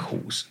 6 phone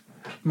calls,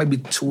 maybe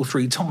 2 or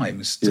 3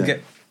 times to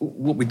get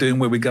what we're doing,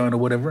 where we're going, or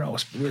whatever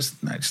else. But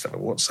no, just have a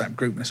WhatsApp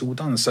group and it's all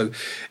done. So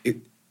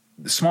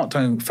the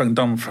Smartphone,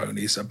 Dumb Phone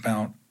is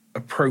about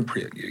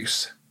appropriate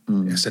use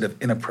instead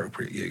of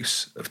inappropriate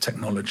use of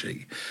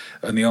technology.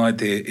 And the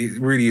idea,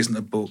 it really isn't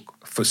a book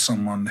for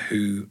someone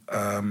who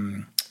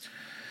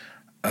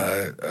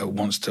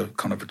wants to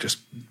kind of just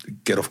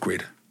get off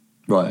grid.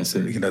 Right, I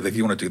see. You know, if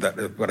you want to do that,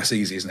 well, that's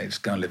easy, isn't it?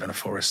 Just go and live in a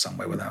forest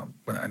somewhere without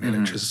any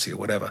electricity or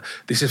whatever.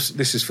 This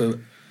is for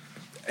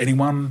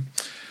anyone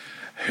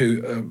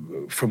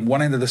who, from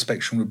one end of the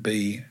spectrum, would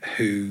be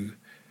who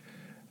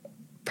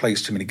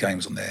plays too many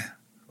games on their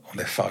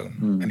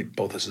phone and it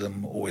bothers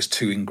them, always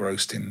too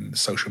engrossed in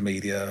social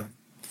media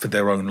for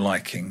their own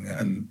liking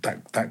and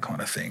that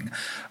kind of thing,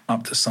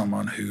 up to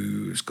someone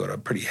who's got a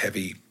pretty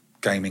heavy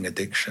gaming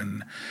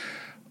addiction,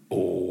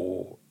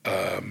 or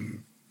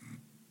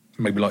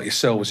maybe like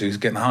yourselves, who's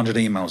getting 100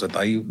 emails a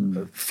day,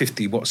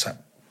 50 WhatsApp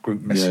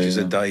group messages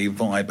a day,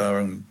 Viber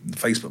and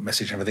Facebook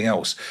message and everything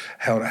else.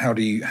 How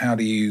do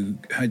you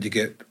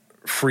get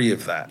free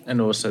of that?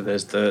 And also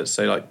there's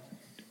the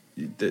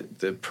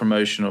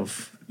promotion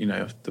of,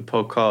 the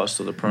podcast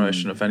or the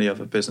promotion of any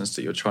other business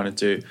that you're trying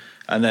to do,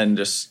 and then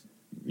just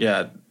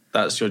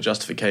that's your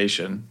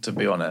justification to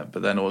be on it.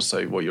 But then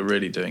also what you're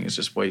really doing is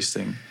just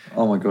wasting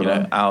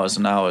hours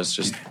and hours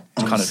just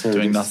kind of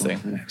doing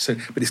nothing. Yeah. So,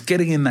 but it's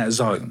getting in that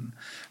zone.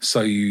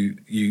 So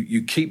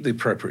you keep the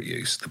appropriate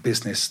use, the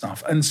business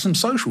stuff, and some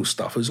social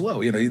stuff as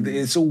well. You know,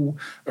 it's all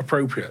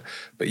appropriate,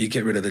 but you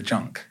get rid of the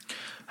junk.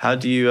 How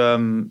do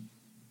you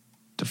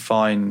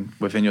define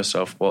within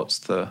yourself what's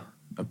the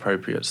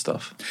appropriate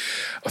stuff?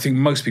 I think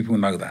most people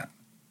know that.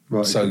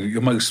 Right. So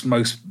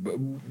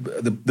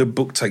the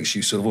book takes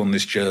you sort of on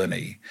this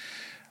journey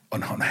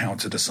on how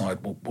to decide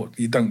what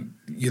you don't.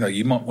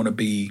 You might want to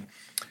be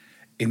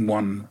in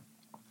one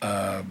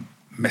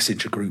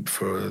messenger group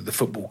for the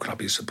football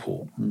club you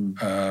support.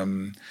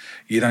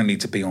 You don't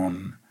need to be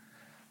on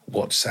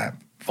WhatsApp,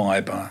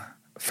 Viber,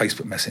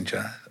 Facebook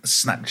Messenger,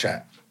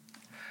 Snapchat.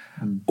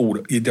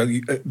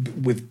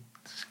 With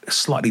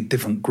slightly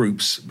different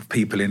groups of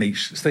people in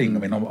each thing. I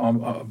mean,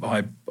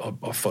 I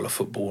follow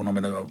football, and I'm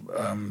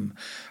in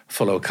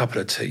follow a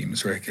couple of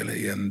teams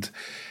regularly, and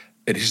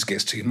it just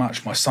gets too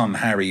much. My son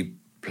Harry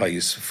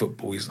plays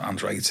football; he's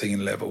under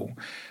 18 level,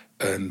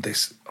 and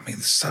there's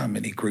so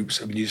many groups.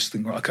 I mean, you just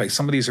think, okay,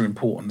 some of these are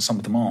important, some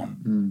of them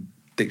aren't.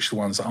 Ditch the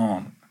ones that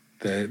aren't.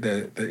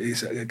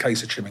 It's a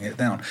case of trimming it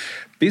down.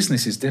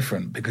 Business is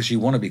different because you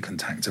want to be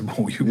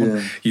contactable.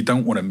 You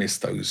don't want to miss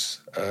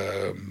those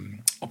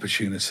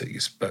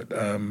opportunities. But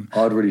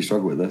I'd really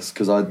struggle with this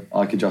because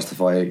I could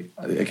justify.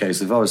 Okay,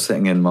 so if I was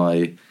sitting in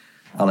my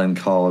Alan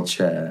Carr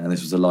chair and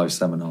this was a live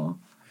seminar,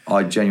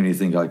 I genuinely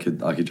think I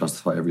could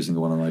justify every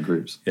single one of my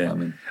groups. Yeah, I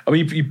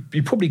mean,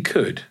 you probably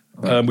could.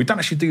 Right. We don't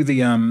actually do the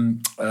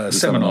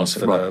seminars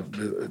for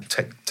the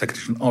tech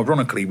edition.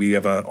 Ironically, we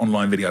have an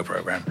online video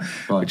program,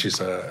 which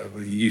is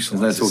useful.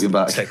 They're talking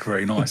about tech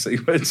very nicely,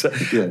 but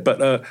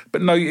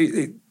no,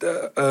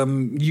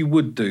 you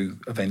would do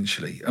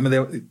eventually. I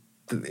mean,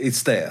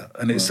 it's there,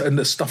 and and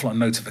there's stuff like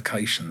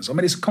notifications. I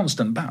mean, it's a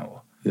constant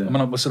battle. Yeah. I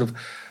mean, I've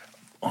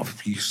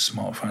used a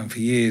smartphone for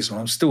years, and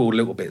I'm still a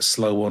little bit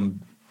slow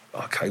on.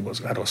 Okay,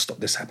 how do I stop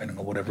this happening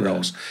or whatever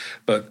else?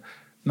 But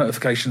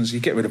notifications, you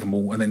get rid of them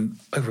all, and then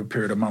over a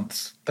period of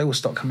months, they will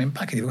start coming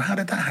back. And you go, how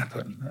did that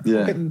happen?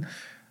 Yeah.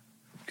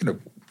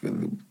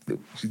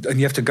 and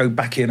you have to go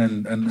back in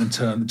and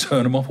turn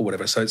them off or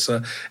whatever. So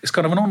it's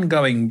kind of an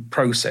ongoing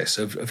process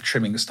of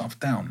trimming stuff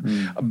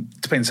down.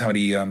 Depends how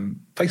many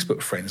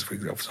Facebook friends, for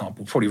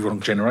example, probably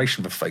wrong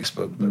generation for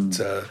Facebook, but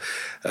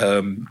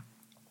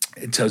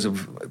in terms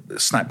of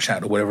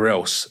Snapchat or whatever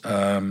else,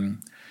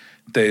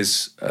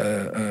 there's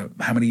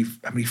how many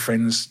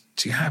friends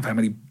do you have? How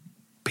many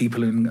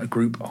people in a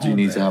group are Do you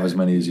need there? to have as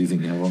many as you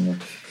think you have on there?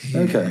 Yeah.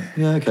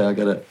 Okay, I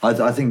get it.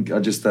 I think I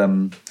just...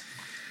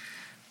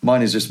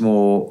 mine is just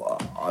more...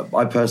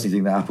 I personally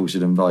think that Apple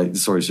should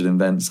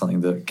invent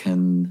something that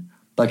can...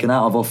 Like an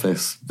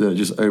out-of-office that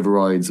just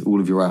overrides all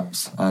of your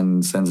apps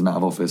and sends an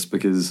out-of-office,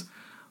 because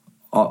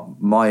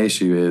my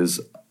issue is,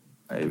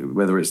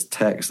 whether it's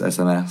text,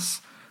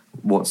 SMS,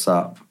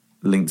 WhatsApp,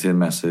 LinkedIn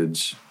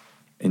message,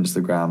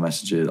 Instagram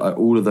messages,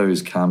 all of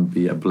those can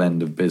be a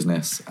blend of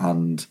business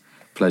and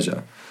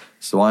pleasure.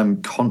 So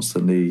I'm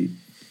constantly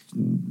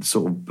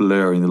sort of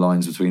blurring the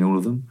lines between all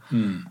of them.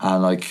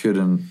 And I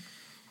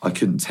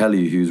couldn't tell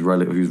you who's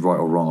right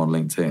or wrong on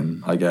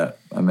LinkedIn. I get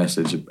a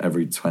message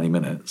every 20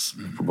 minutes,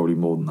 probably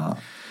more than that.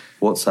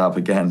 WhatsApp,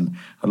 again,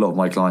 a lot of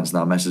my clients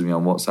now message me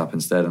on WhatsApp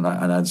instead,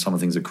 and some of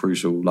the things are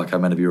crucial. Like, I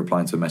meant to be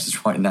replying to a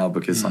message right now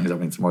because something's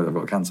happening tomorrow that I've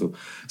got to cancel.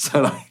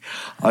 So,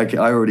 like,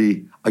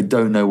 I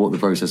don't know what the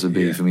process would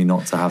be for me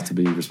not to have to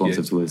be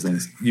responsive to all those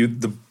things.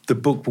 The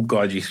book will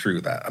guide you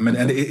through that. I mean,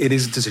 and it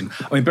is a decision.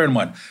 I mean, bear in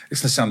mind,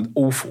 it's going to sound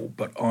awful,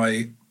 but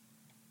I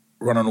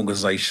run an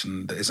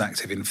organisation that is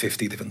active in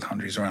 50 different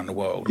countries around the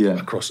world,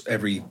 across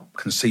every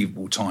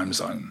conceivable time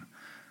zone.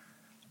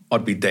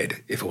 I'd be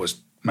dead if I was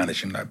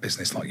managing that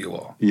business like you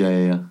are.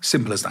 Yeah.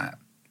 Simple as that.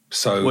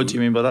 So, What do you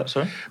mean by that,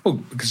 sorry? well,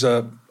 because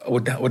I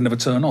would never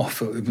turn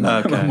off.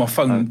 My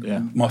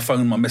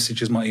phone, my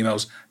messages, my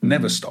emails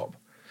never stop.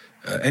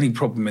 Any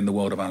problem in the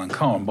world of Alan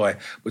Carr, and we're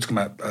talking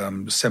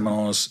about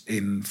seminars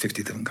in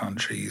 50 different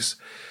countries,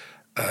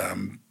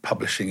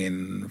 publishing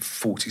in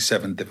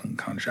 47 different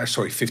countries.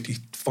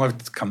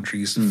 55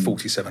 countries,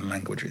 47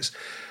 languages,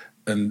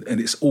 and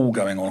it's all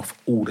going off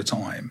all the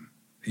time.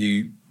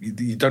 You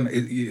don't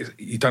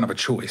have a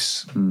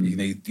choice. You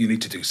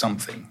need to do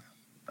something.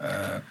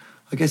 I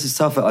guess it's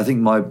tough. I think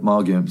my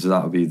argument to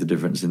that would be the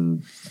difference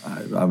in...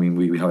 I mean,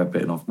 we have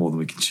bitten off more than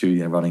we can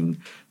chew,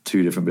 running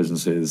 2 different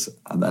businesses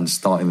and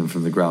starting them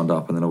from the ground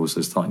up, and then also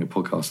starting a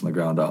podcast from the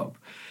ground up.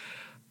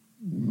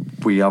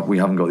 We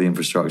haven't got the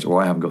infrastructure,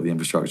 or I haven't got the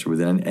infrastructure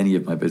within any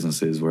of my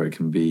businesses where it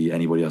can be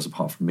anybody else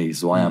apart from me.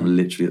 So I am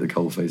literally at the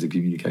coalface of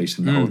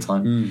communication the whole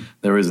time.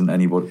 There isn't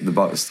anybody. The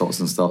buck stops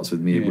and starts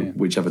with me,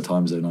 whichever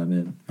time zone I'm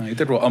in. No, you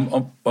did right. I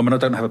mean, I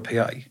don't have a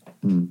PA.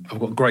 I've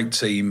got a great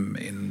team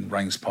in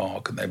Rains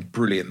Park, and they're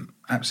brilliant,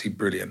 absolutely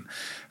brilliant.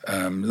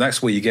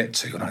 That's where you get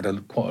to, and I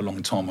had quite a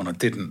long time when I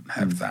didn't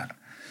have that.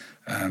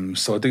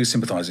 So I do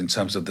sympathise in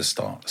terms of the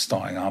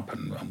starting up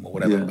and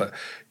whatever. Yeah. But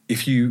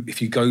if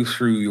you go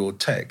through your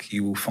tech,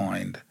 you will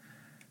find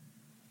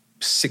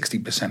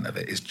 60% of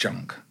it is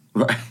junk.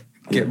 Right.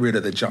 Get rid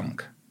of the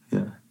junk.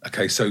 Yeah.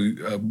 Okay. So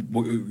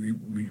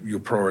your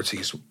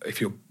priorities,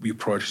 if your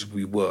priorities will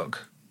be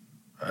work,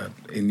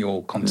 in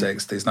your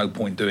context, there's no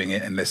point doing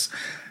it unless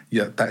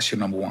that's your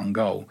number one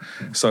goal.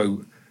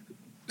 So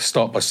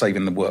start by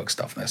saving the work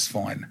stuff. That's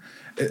fine.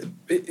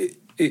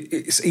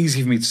 It's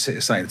easy for me to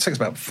say. It takes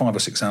about 5 or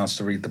 6 hours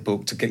to read the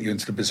book to get you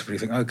into the business. Where you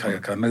think, okay,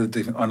 I know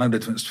the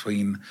difference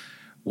between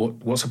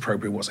what's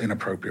appropriate, what's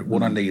inappropriate,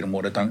 what I need and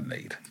what I don't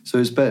need. So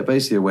it's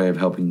basically a way of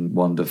helping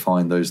one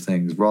define those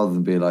things rather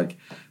than be like,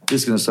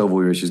 this is going to solve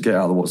all your issues, get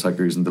out of the WhatsApp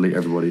groups and delete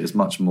everybody. It's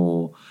much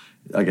more,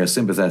 I guess,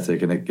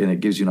 sympathetic, and it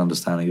gives you an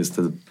understanding as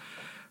to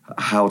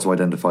how to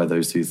identify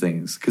those two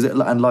things.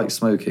 And like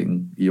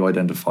smoking, you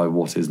identify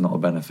what is not a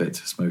benefit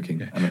to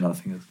smoking, and another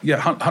thing is. Yeah,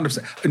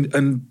 100%.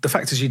 And the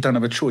fact is, you don't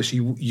have a choice.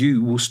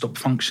 You will stop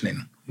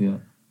functioning. Yeah.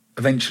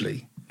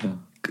 Eventually. Yeah.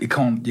 You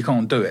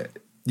can't do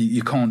it.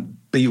 You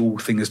can't be all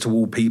things to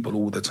all people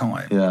all the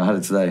time. Yeah, I had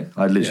it today.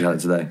 I literally had it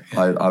today.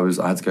 Yeah.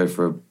 I had to go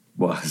for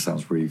well, it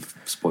sounds really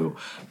spoiled,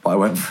 but I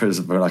went for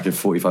like a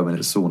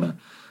 45-minute sauna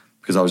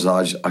because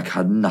I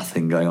had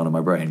nothing going on in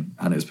my brain,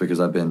 and it's because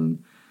I've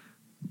been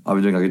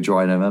doing like a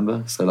dry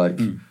November, so like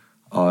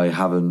I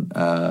haven't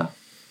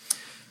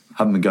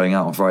been going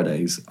out on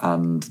Fridays,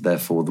 and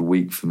therefore the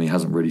week for me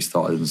hasn't really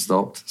started and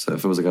stopped. So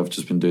it feels like I've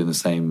just been doing the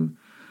same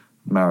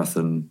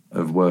marathon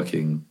of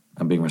working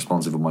and being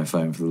responsive on my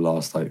phone for the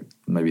last like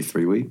maybe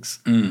 3 weeks.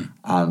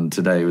 And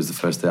today was the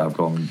first day I've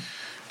gone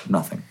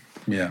nothing.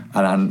 Yeah,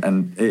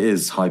 and it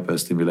is hyper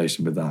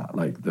stimulation with that.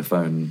 Like the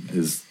phone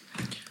is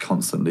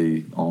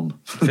constantly on.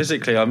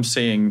 Physically, I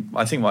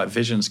think my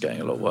vision's getting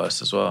a lot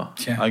worse as well.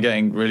 Yeah. I'm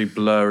getting really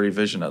blurry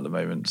vision at the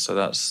moment, so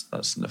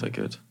that's never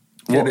good.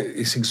 Yeah,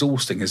 it's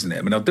exhausting, isn't it?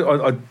 I mean,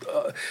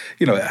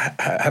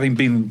 having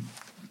been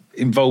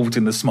involved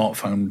in the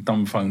smartphone,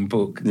 dumb phone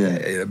book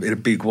in a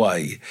big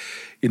way,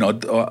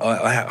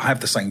 I have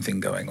the same thing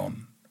going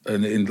on.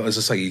 And as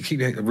I say, you keep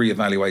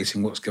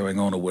reevaluating what's going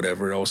on or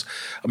whatever else.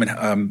 I mean,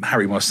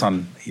 Harry, my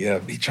son,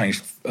 he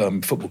changed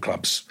football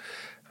clubs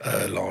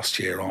last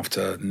year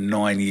after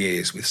 9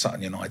 years with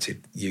Sutton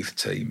United youth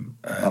team.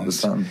 Up the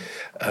Sutton.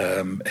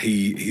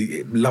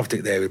 He loved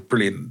it there, was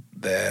brilliant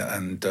there,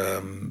 and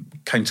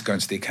came to go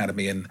into the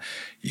academy, and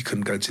you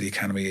couldn't go to the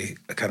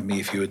academy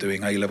if you were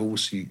doing A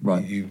levels,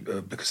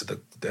 because of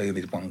they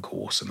only did one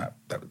course, and that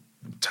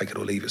take it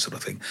or leave it sort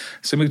of thing.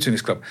 So moved to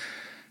this club,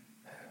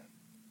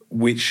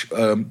 which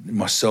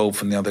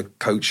myself and the other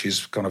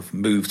coaches kind of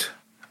moved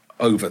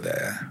over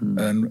there,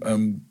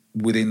 and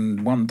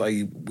within one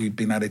day we'd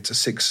been added to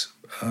six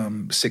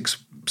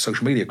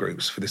social media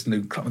groups for this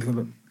new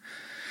club.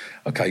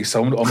 Okay,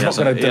 so I'm not going to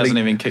delete. He hasn't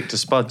even kicked a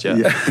spud yet.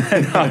 No,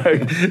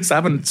 so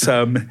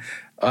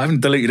I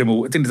haven't deleted them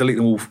all. I didn't delete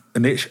them all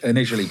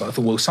initially, but I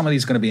thought, well, some of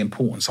these are going to be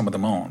important, some of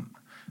them aren't,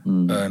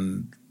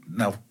 and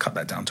now I've cut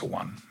that down to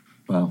one.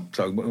 Wow.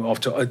 So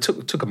after it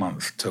took a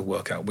month to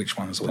work out which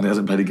ones. And he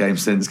hasn't played a game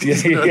since.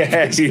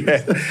 yeah.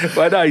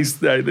 But no,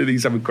 he's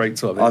having a great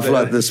time. I feel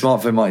like the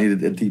smartphone might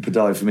need a deeper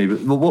dive for me.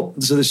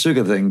 But so the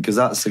sugar thing, because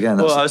that's.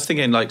 Well, I was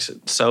thinking like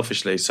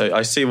selfishly. So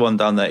I see one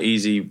down there,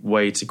 easy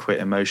way to quit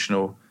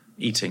emotional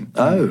eating.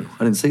 Oh,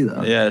 I didn't see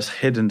that. Yeah, it's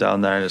hidden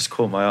down there and it's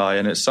caught my eye.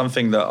 And it's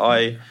something that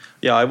I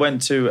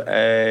went to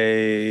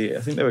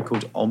I think they were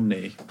called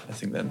Omni, I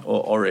think then,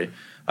 or Ori.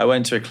 I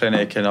went to a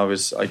clinic and I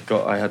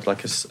had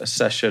like a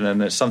session,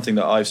 and it's something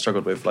that I've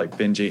struggled with, like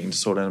binge eating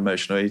disorder and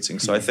emotional eating.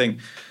 So I think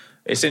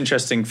it's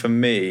interesting for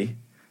me,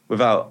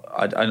 and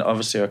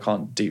obviously I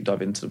can't deep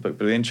dive into the book,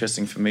 but it's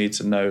interesting for me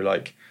to know,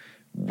 like,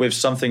 with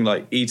something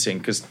like eating,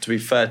 because to be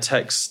fair,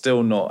 tech's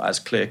still not as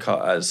clear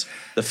cut as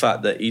the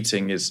fact that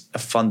eating is a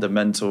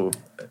fundamental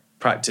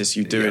practice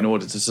you do in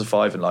order to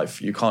survive in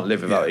life. You can't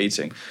live without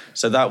eating.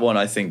 So that one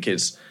I think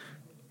is,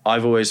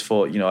 I've always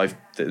thought, and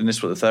this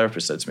is what the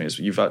therapist said to me, is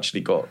you've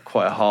actually got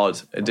quite a hard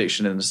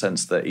addiction in the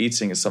sense that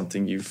eating is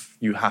something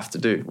you have to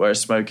do, whereas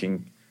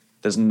smoking,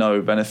 there's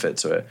no benefit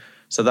to it.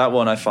 So that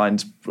one I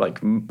find, like,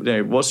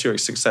 what's your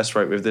success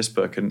rate with this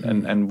book,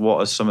 and what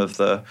are some of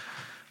the,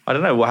 I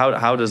don't know,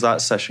 how does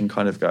that session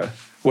kind of go?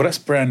 Well, that's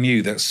brand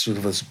new. That sort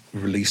of was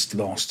released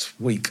last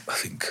week, I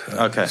think.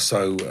 Okay.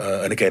 So,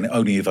 and again,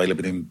 only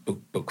available in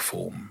book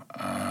form.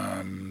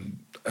 But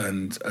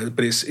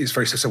it's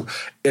very successful.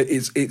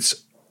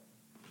 It's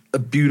a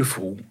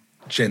beautiful,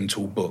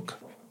 gentle book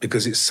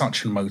because it's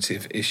such an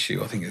emotive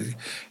issue. I think you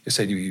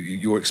said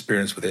your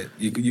experience with it.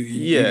 You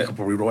could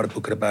probably write a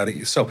book about it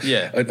yourself.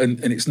 Yeah,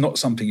 and it's not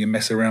something you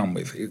mess around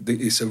with.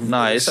 It's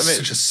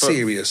such a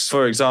serious.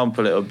 For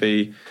example, it'll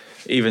be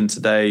even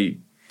today.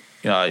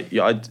 I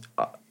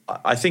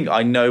think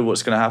I know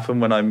what's going to happen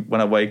when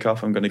I wake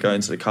up. I'm going to go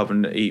into the cupboard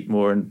and eat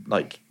more, and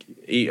like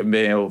eat a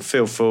meal,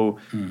 feel full,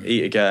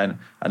 eat again,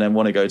 and then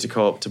want to go to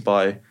Co-op to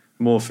buy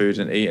more food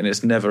and eat, and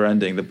it's never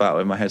ending, the battle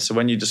in my head. So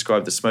when you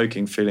describe the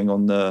smoking feeling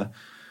on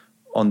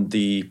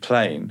the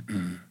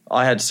plane,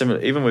 I had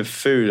similar. Even with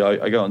food,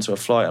 I go onto a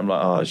flight, I'm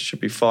like, it should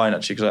be fine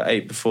actually because I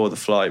ate before the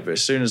flight. But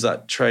as soon as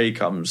that tray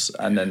comes,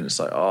 and then it's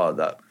like,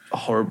 that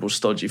horrible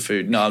stodgy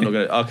food. No, I'm not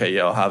going to. Okay,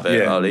 I'll have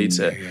it. I'll eat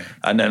it,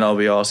 and then I'll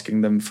be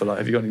asking them for, like,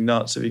 have you got any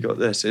nuts? Have you got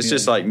this? It's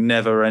just like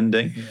never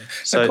ending. Yeah.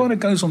 So it kind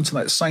of goes on to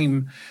that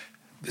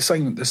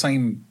the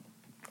same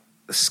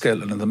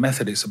skeleton of the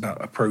method. It's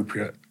about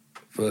appropriate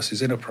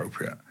versus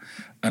inappropriate,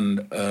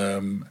 and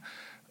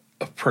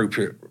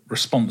appropriate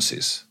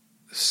responses.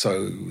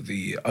 So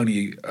the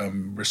only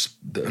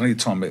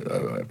time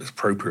it's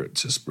appropriate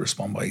to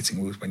respond by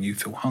eating was when you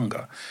feel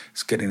hunger.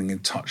 It's getting in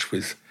touch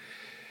with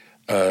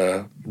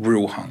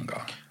real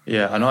hunger.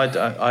 Yeah, and I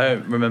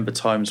don't remember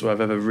times where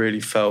I've ever really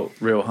felt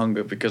real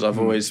hunger because I've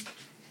always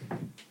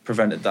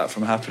prevented that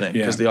from happening.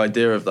 Because the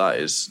idea of that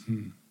is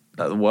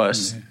like the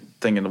worst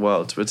thing in the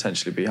world, to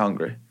potentially be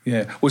hungry.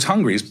 Yeah, well,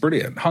 hungry is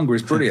brilliant. Hunger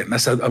is brilliant.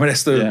 That's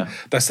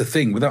the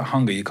thing. Without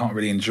hunger, you can't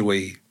really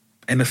enjoy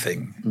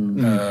anything.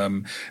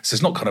 So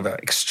it's not kind of an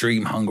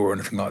extreme hunger or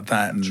anything like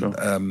that.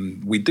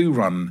 And we do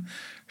run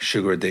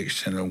sugar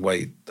addiction and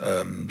weight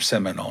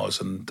seminars,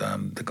 and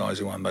the guys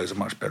who run those are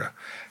much better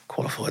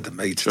qualified than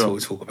me to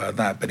talk about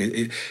that. But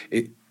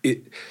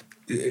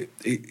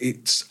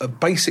it's a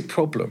basic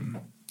problem.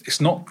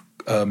 It's not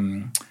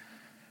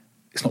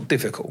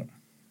difficult.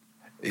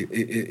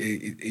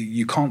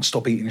 You can't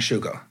stop eating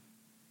sugar.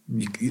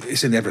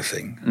 It's in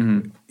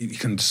everything. You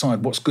can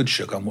decide what's good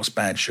sugar and what's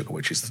bad sugar,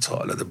 which is the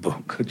title of the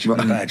book,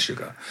 Bad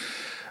Sugar.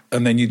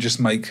 And then you just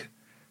make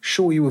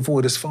sure you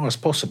avoid as far as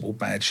possible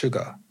bad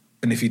sugar.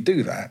 And if you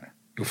do that,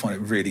 you'll find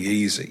it really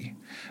easy.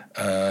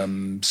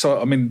 The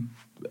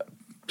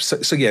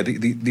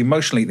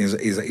emotional eating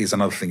is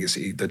another thing. It's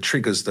the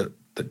triggers that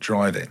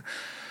drive it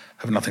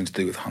have nothing to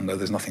do with hunger.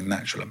 There's nothing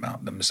natural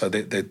about them. So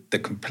they're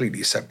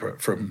completely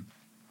separate from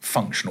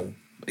functional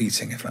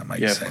eating, if that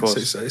makes sense. Of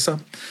course.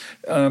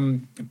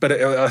 But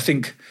I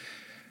think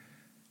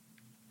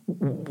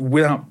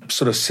without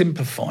sort of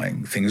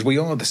simplifying things, we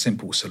are the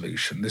simple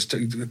solution.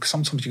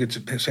 Sometimes you get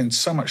to spend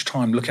so much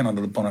time looking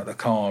under the bonnet of the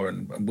car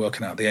and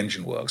working out the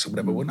engine works or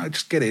whatever. Well, no,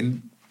 just get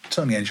in,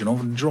 turn the engine off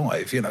and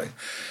drive,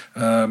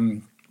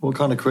 What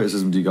kind of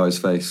criticism do you guys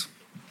face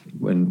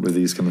with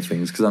these kind of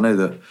things? Because I know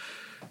that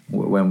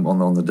when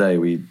on the day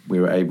we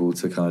were able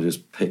to kind of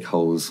just pick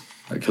holes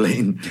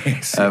clean.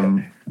 Yes,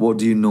 what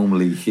do you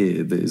normally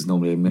hear that is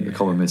normally a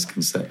common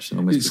misconception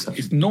or misperception?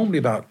 It's normally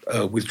about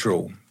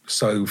withdrawal.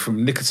 So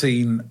from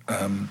nicotine,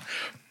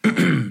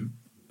 we're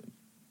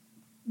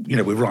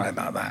right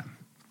about that,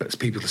 but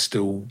people are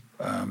still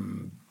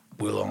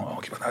will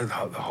argue. No,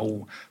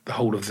 the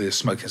whole of the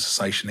smoking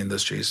cessation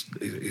industry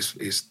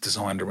is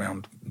designed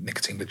around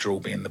nicotine withdrawal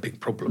being the big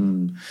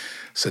problem.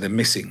 So they're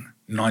missing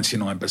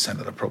 99%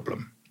 of the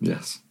problem.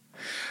 Yes.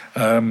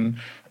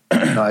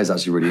 That is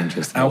actually really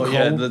interesting.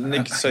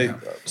 Alcohol. So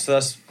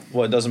that's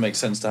what it doesn't make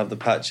sense to have the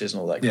patches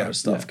and all that kind of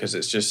stuff, because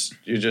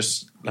you're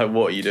just like,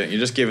 what are you doing? You're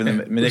just giving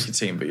them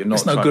nicotine, but you're not.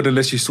 It's no good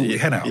unless you sort your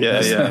head out.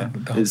 Yeah.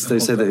 They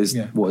say that it's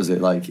what is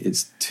it like?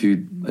 It's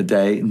 2 a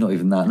day, not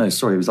even that. No,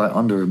 sorry, it was like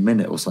under a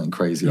minute or something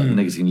crazy. Like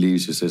nicotine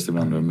leaves your system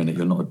under a minute.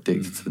 You're not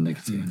addicted to the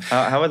nicotine.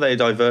 How are they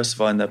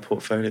diversifying their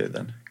portfolio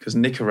then? Because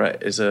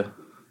Nicorette is a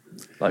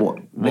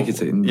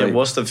nicotine. Yeah,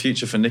 what's the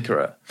future for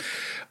Nicorette?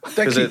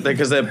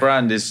 Because their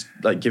brand is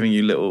like giving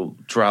you little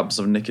drabs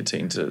of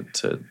nicotine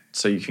to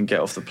so you can get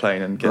off the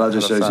plane and get. Well, that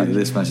just shows you that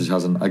this message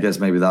hasn't. I guess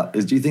maybe that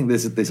is. Do you think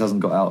this hasn't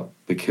got out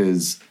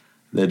because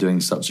they're doing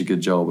such a good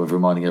job of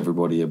reminding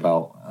everybody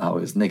about how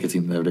it's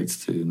nicotine they're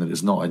addicted to and that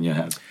it's not in your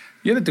head?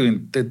 Yeah, they're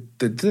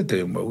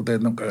doing well. They're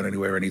not going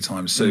anywhere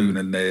anytime soon,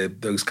 and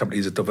those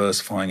companies are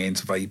diversifying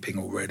into vaping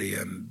already.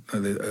 And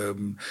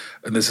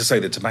as I say,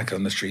 the tobacco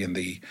industry and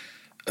the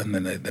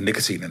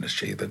nicotine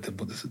industry, they're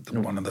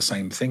one and the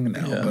same thing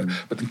now. Yeah.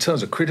 But in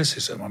terms of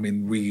criticism, I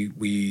mean,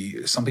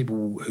 we some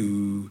people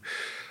who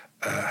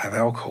have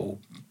alcohol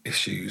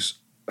issues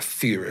are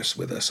furious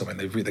with us. I mean,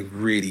 they're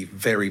really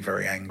very,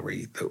 very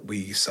angry that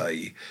we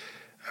say,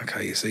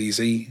 okay, it's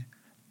easy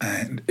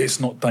and it's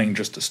not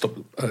dangerous to stop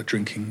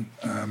drinking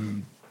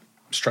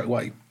straight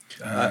away.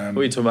 Are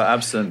we talking about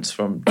abstinence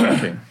from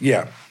drinking?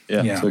 Yeah.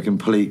 So a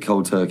complete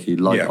cold turkey,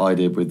 like I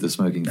did with the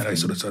smoking. And they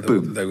sort of said,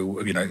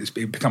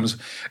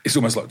 it's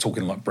almost like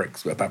talking like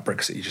about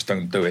Brexit. You just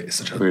don't do it. It's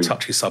such a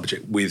touchy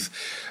subject with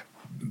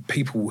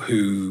people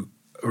who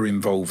are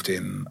involved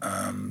in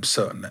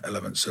certain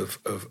elements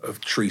of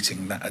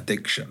treating that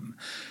addiction.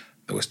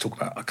 They always talk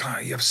about,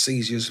 okay, you have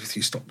seizures if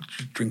you stop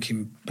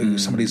drinking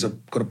booze. Somebody's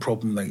got a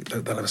problem,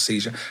 they'll have a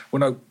seizure. Well,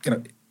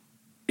 no,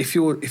 if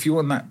you're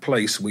in that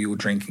place where you're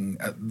drinking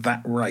at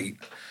that rate,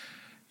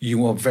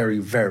 you are very,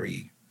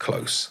 very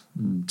close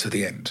to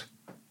the end,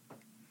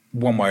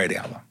 one way or the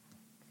other.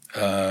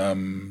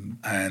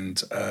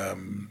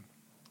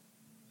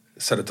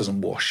 So it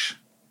doesn't wash.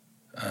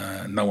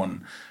 No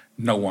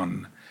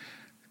one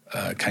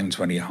came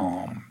to any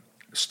harm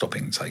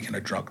stopping taking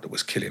a drug that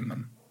was killing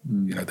them.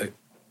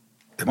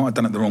 They might have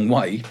done it the wrong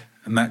way,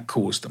 and that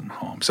caused them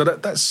harm. So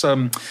that's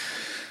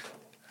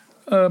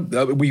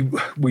we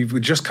were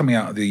just coming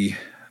out of the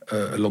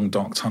long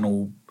dark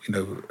tunnel,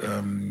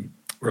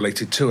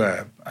 related to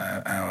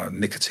our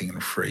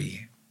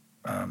nicotine-free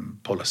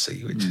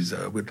policy, which is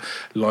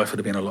life would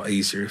have been a lot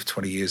easier if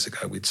 20 years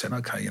ago we'd said,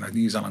 okay,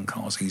 use Alan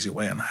Carr's easy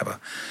way and have a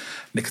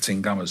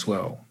nicotine gum as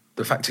well.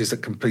 The fact is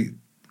that complete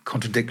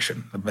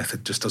contradiction. The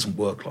method just doesn't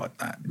work like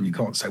that. You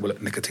can't say, well,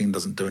 look, nicotine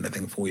doesn't do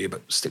anything for you,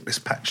 but stick this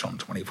patch on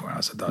 24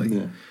 hours a day.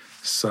 Yeah.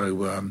 So,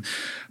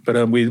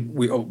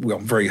 we are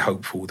very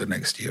hopeful the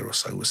next year or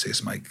so we'll see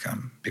us make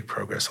big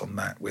progress on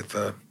that with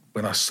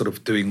us sort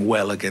of doing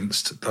well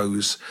against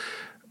those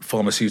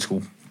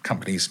pharmaceutical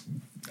companies'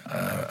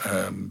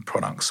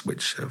 products,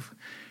 which have,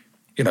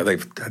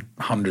 they've had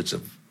hundreds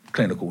of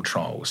clinical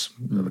trials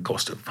at the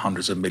cost of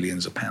hundreds of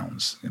millions of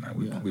pounds.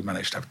 We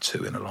managed to have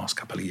 2 in the last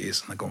couple of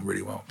years, and they've gone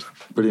really well. So.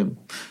 Brilliant.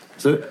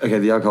 So, okay,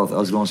 the alcohol. I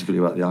was going to ask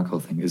you about the alcohol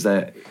thing. Is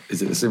it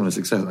a similar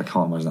success? I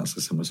can't imagine that's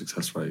a similar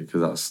success rate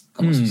because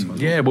that must be similar.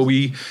 Yeah. Well,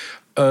 we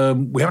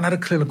haven't had a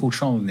clinical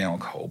trial in the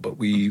alcohol, but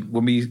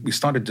when we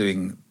started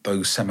doing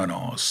those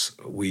seminars,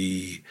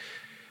 we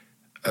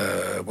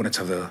wanted to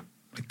have the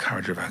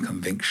courage of our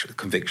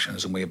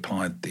convictions, and we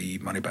applied the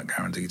money-back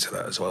guarantee to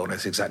that as well, and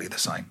it's exactly the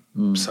same.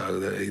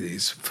 So it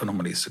is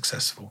phenomenally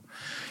successful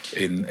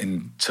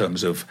in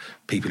terms of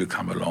people who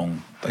come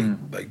along.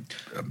 They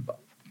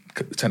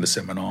attend a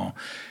seminar.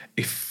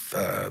 If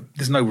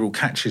there's no real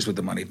catches with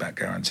the money-back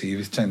guarantee, if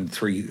you attend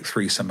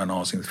three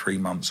seminars in 3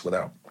 months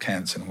without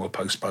cancelling or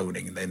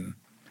postponing, and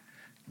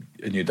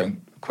you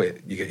don't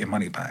quit, you get your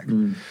money back.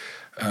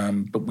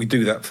 But we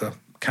do that for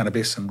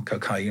cannabis and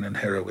cocaine and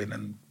heroin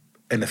and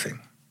anything.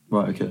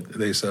 Right, okay.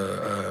 There's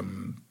a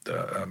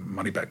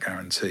money-back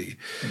guarantee.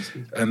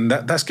 And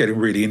that's getting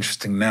really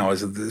interesting now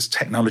as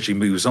technology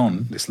moves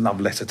on. This love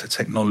letter to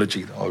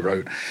technology that I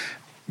wrote.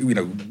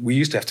 We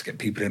used to have to get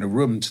people in a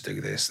room to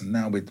do this, and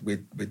now with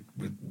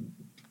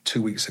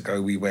 2 weeks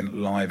ago we went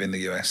live in the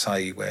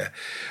USA, where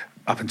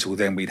up until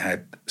then we'd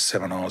had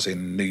seminars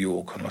in New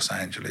York and Los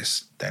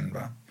Angeles,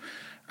 Denver.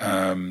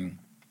 But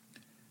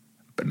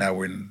now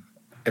we're in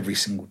every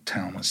single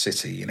town and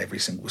city in every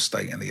single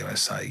state in the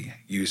USA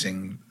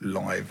using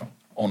live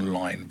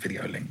online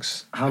video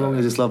links. How long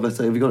is this love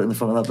letter? Have you got it in the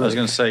front of that book? I was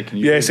going to say, can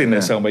you? Yeah, it's in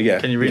there somewhere. Yeah.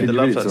 Can you read the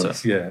love letter?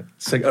 Yeah.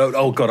 So,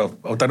 oh God,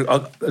 I've done it. I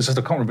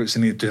can't remember if it's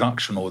in the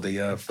introduction or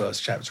the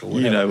first chapter. Or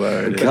whatever. You know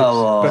where it is. Come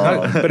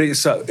on. But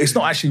it's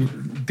not actually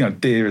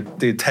dear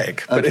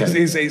Tech. But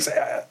Okay. it's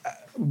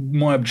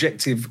my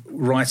objective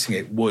writing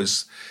it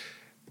was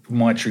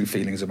my true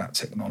feelings about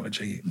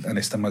technology, and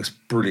it's the most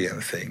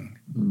brilliant thing.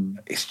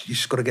 You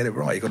just got to get it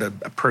right. You got to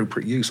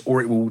appropriate use, or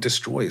it will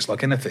destroy. It's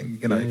like anything,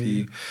 If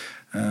you.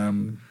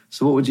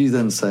 So what would you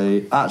then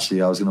say?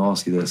 Actually, I was going to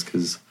ask you this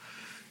because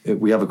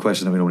we have a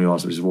question that we normally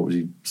ask, which is what would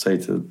you say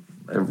to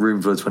a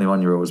room full of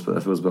 21-year-olds? But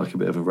it feels like a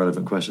bit of a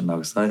relevant question now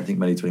because I don't think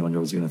many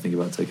 21-year-olds are going to think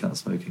about taking out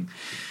smoking,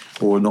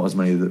 or not as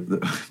many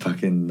that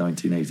back in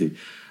 1980.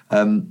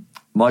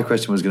 My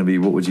question was going to be,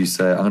 what would you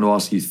say? I'm going to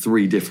ask you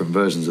 3 different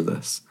versions of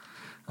this,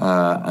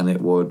 and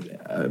it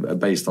would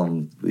based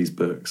on these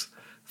books.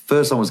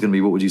 First one was going to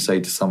be, what would you say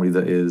to somebody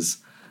that is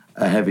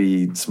a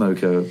heavy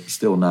smoker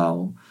still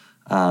now,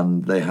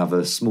 and they have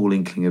a small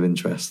inkling of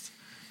interest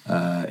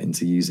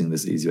into using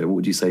this easy way? What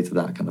would you say to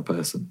that kind of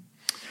person?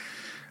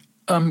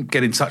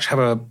 Get in touch, have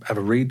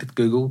a read,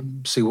 Google,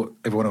 see what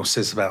everyone else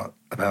says about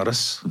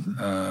us,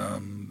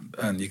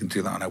 and you can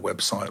do that on our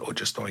website or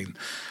just on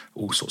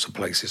all sorts of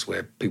places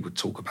where people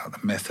talk about the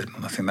method.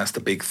 And I think that's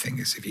the big thing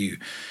is if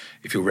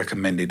you're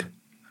recommended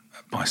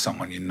by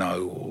someone you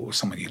know or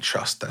someone you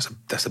trust,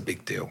 that's a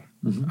big deal.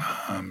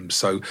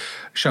 So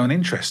show an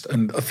interest,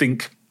 and I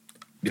think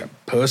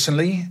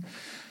personally,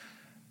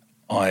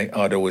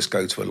 I'd always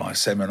go to a live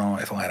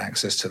seminar if I had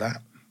access to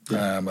that.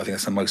 I think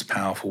that's the most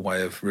powerful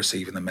way of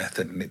receiving the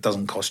method, and it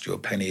doesn't cost you a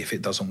penny if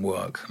it doesn't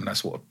work. And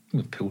that's what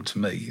appealed to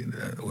me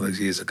all those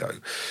years ago.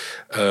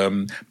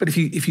 But if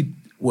you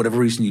whatever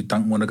reason you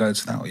don't want to go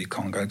to that or you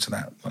can't go to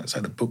that, like I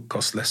say, the book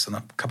costs less than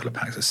a couple of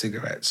packs of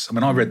cigarettes. I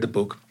mean, I read the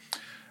book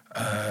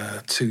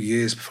 2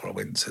 years before I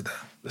went to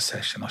the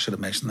session. I should have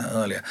mentioned that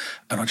earlier.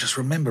 And I just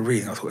remember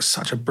reading. I thought it was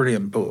such a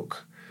brilliant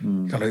book.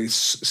 It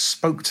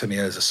spoke to me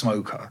as a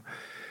smoker.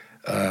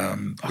 I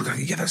go,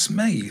 yeah, that's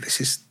me.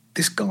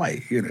 This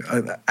guy,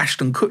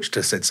 Ashton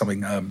Kutcher said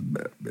something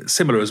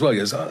similar as well. He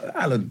goes,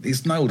 Alan,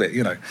 he's nailed it,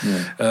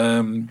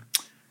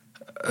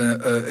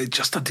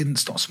 I didn't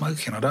stop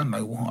smoking. I don't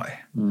know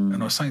why. And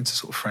I was saying to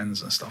sort of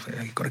friends and stuff,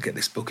 you've got to get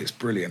this book. It's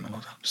brilliant.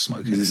 I'm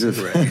smoking a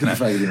cigarette,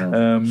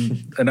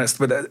 and that's.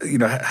 But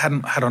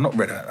had I not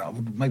read it, I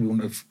maybe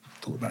wouldn't have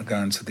thought about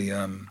going to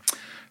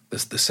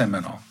the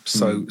seminar.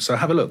 So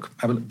have a look,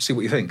 see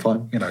what you think.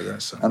 Fine.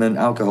 And then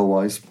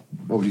alcohol-wise,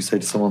 what would you say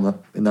to someone that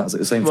in that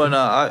same? Well,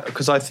 no,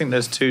 because I think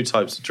there's 2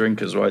 types of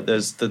drinkers, right?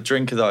 There's the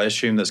drinker that I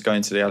assume that's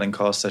going to the Alan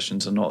Carr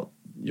sessions and not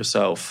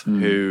yourself,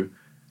 who,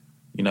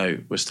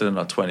 we're still in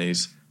our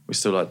 20s. We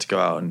still like to go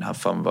out and have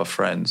fun with our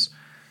friends,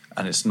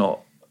 and it's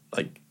not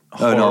like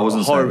I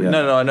wasn't saying, yeah.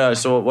 No, I know.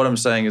 So what I'm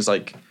saying is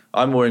like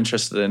I'm more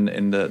interested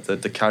in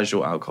the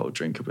casual alcohol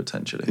drinker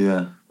potentially.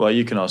 Yeah. Well,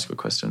 you can ask a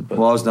question. But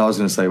Well, I was going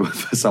to say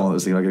for someone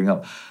that's thinking about giving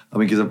up. I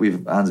mean, because I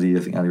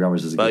think Andy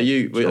Ramage does a But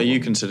good are you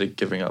job. considered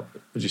giving up?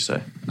 Would you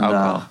say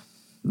alcohol?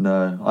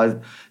 No.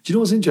 Do you know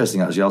what's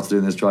interesting actually? After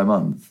doing this dry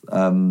month,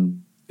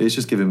 it's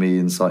just given me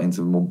insight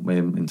into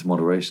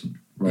moderation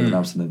rather than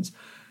abstinence.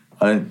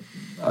 I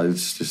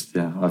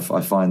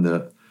find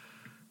that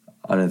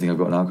I don't think I've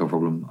got an alcohol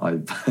problem.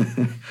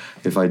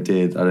 If I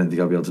did, I don't think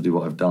I'd be able to do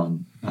what I've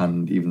done,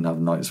 and even have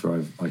nights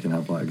where I can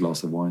have like a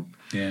glass of wine.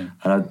 Yeah.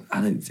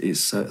 And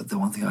it's the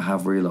one thing I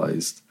have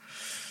realised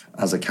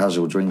as a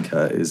casual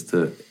drinker is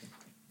that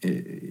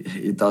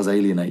it does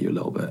alienate you a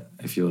little bit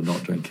if you're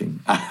not drinking,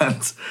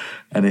 and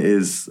it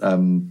is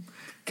can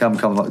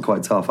become like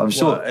quite tough. I'm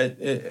sure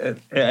it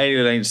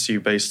alienates you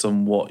based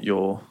on what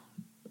you're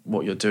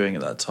doing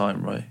at that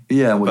time, right?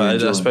 Yeah,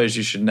 but I suppose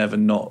you should never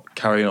not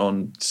carry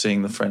on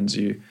seeing the friends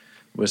you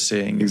were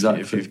seeing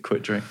if you've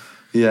quit drinking.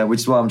 Yeah, which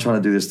is why I'm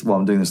trying to do this. Well,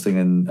 I'm doing this thing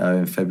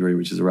in February,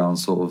 which is around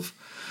sort of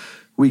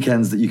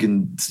weekends that you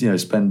can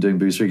spend doing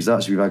booze free. Because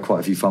actually, we've had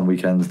quite a few fun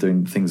weekends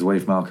doing things away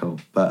from alcohol,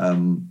 but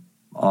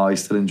I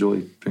still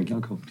enjoy drinking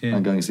alcohol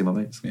and going to see my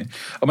mates. Yeah.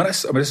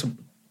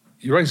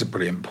 You raise a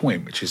brilliant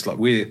point, which is like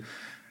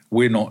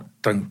we're not,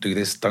 don't do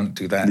this, don't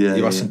do that.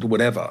 You mustn't do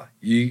whatever.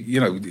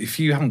 If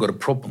you haven't got a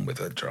problem with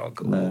a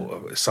drug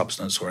or a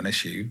substance or an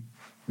issue,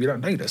 you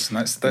don't need us, and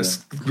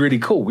that's really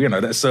cool.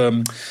 That's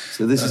So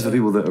this is for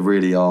people that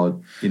really are,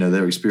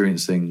 they're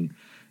experiencing.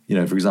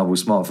 For example,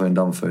 smartphone,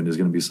 dumb phone, there's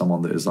going to be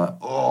someone that is like,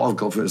 oh, I've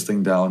got to put this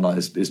thing down. Like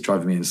it's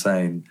driving me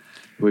insane.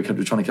 We're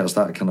trying to catch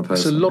that kind of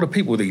person. There's a lot of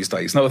people these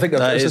days. No, I think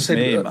that as is I said,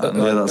 me, man.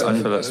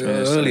 I feel that's me.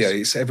 Earlier,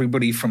 it's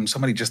everybody from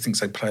somebody just thinks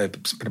they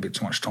spend a bit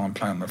too much time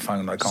playing on their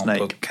phone. They can't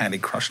put Candy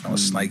Crush on a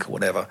Snake or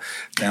whatever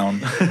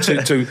down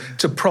to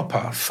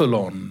proper full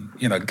on,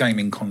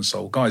 gaming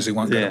console guys who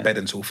won't go to bed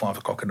until 5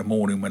 o'clock in the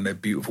morning when their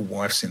beautiful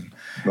wife's in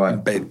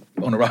bed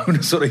on her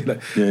own.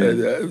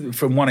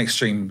 From one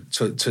extreme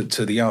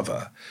to the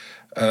other.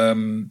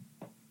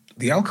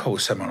 the alcohol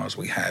seminars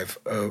we have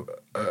are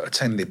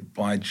attended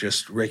by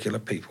just regular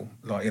people.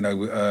 Like,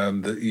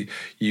 you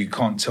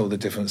can't tell the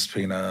difference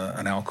between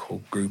an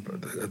alcohol group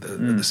at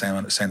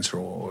the centre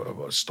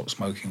or a stop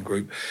smoking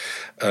group.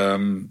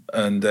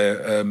 And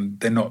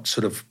they're not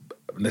sort of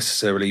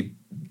necessarily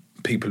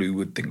people who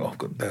would think, I've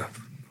got the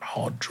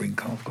hard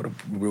drink, I've got a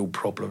real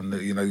problem.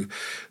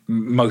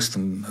 Most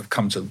of them have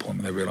come to the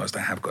point where they realise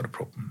they have got a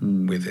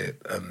problem with it,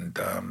 and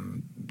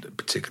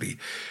particularly,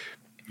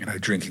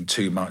 drinking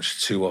too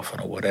much, too often,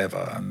 or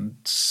whatever. And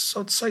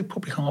so I'd say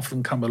probably half of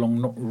them come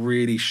along not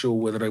really sure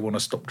whether they want to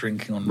stop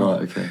drinking or not.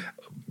 Right, okay.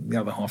 The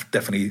other half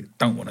definitely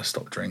don't want to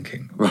stop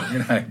drinking.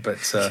 Right. But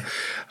it's a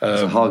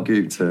hard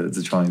group to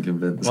try and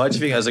convince. Why do you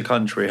think, as a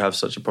country, we have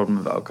such a problem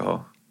with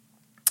alcohol?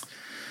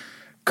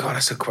 God,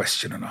 that's a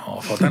question and a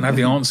half. I don't have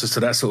the answers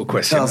to that sort of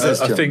question. I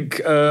think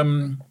I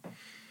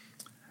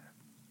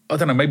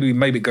don't know.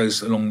 Maybe it goes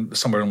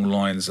somewhere along the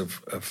lines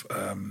of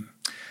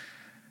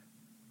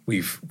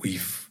we've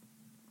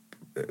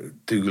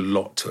do a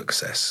lot to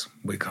excess.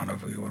 We're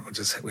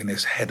in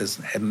this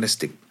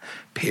hedonistic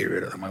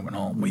period at the moment,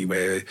 aren't we?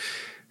 Where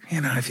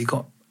if you've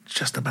got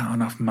just about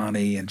enough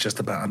money and just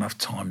about enough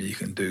time, you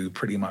can do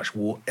pretty much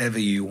whatever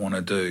you want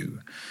to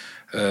do.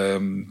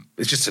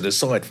 It's just an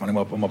aside. Funny,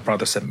 my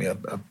brother sent me a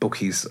book.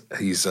 He's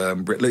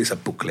written, it's a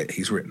booklet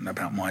he's written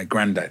about my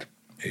granddad,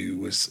 who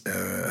was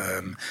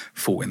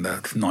fought in the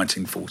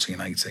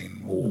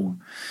 1914-18 war.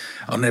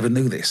 I never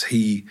knew this.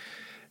 He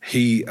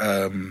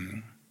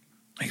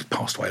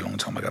passed away a long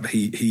time ago. But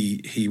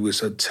he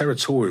was a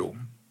territorial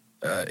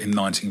in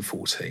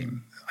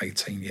 1914,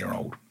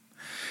 18-year-old.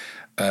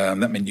 That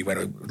meant you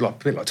went a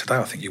bit like today.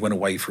 I think you went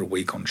away for a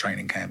week on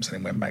training camps and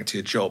then went back to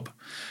your job.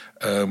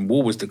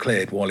 War was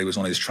declared while he was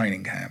on his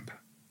training camp.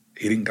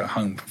 He didn't go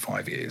home for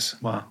 5 years.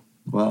 Wow.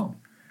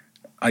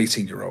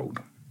 18-year-old.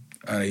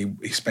 And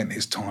he spent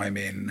his time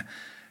in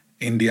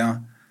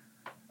India,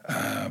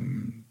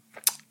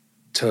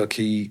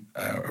 Turkey,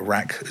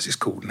 Iraq, as it's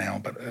called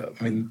now. But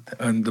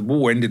and the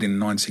war ended in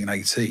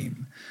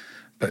 1918,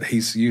 but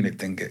his unit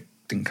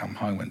didn't come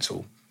home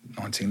until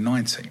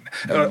 1919.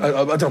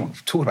 I don't want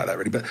to talk about that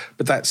really, but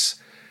that's,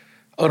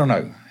 I don't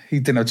know. He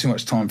didn't have too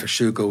much time for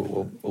sugar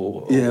or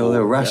they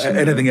were rationing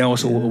anything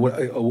else or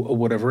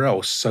whatever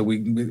else. So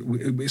we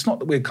it's not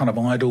that we're kind of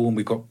idle and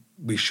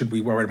we should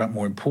be worried about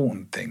more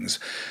important things.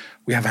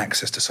 We have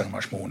access to so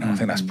much more now. I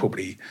think that's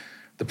probably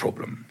the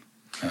problem.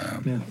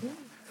 But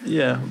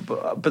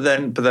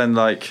then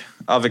like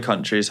other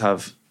countries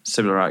have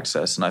similar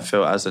access, and I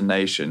feel as a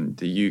nation,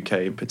 the UK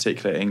in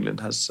particular, England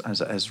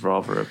has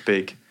rather a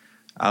big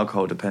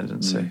alcohol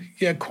dependency.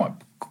 Yeah, quite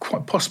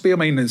possibly. I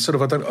mean, it's sort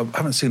of I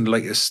haven't seen the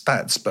latest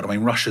stats, but I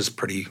mean Russia's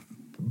pretty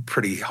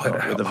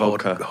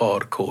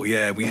hardcore.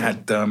 Yeah,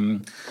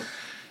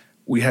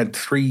 we had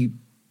 3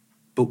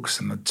 books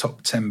in the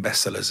top 10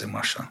 bestsellers in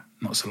Russia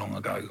not so long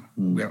ago.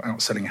 We were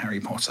outselling Harry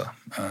Potter.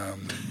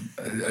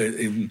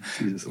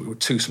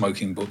 2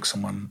 smoking books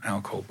and 1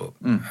 alcohol book.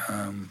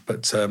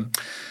 But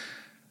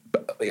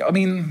I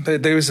mean,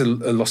 there is a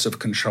loss of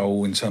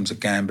control in terms of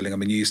gambling. I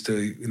mean, you used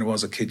to, when I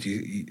was a kid,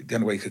 the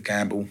only way you could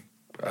gamble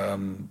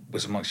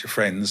was amongst your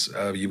friends.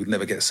 You would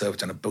never get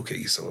served in a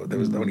bookie, so there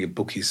was only a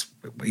bookies.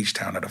 Each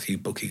town had a few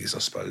bookies, I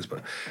suppose,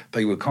 but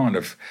they were kind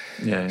of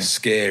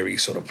scary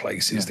sort of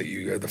places that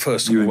you. The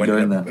first time we went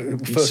in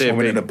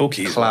a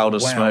bookie, cloud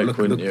of smoke,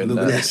 wouldn't you?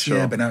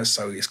 But now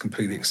it's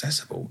completely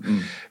accessible.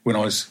 When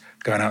I was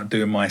going out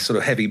doing my sort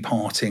of heavy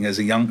partying as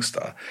a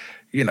youngster,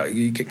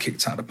 you get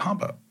kicked out of the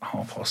pub at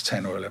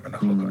 10:30 or 11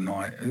 o'clock at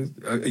night.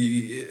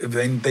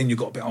 Then you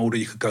got a bit older,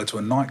 you could go to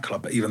a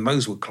nightclub, but even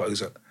those would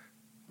close at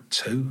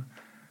 2,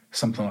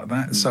 something like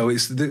that. So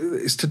it's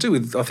to do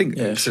with, I think,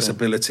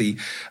 accessibility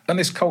and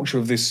this culture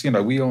of this.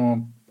 We are,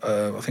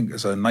 I think,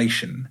 as a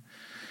nation,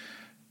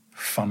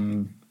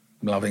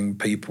 fun-loving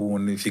people,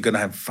 and if you're going to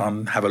have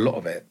fun, have a lot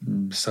of it.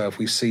 So if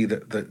we see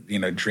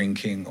that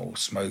drinking or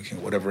smoking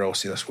or whatever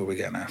else, that's where we're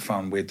getting our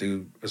fun, we'll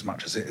do as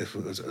much as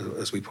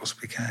we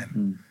possibly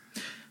can.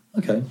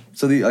 Okay,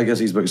 so I guess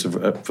these books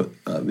are at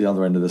the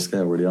other end of the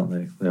scale, really, aren't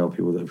they? They are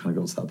people that have kind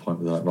of got to that point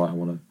where they're like, right, I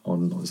want to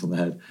knock this on the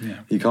head.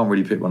 Yeah. You can't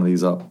really pick one of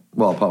these up,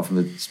 well, apart from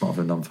the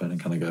smartphone, dumb phone, and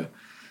kind of go,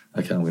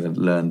 okay, I'm going to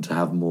learn to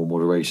have more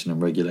moderation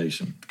and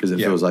regulation, because it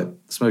feels like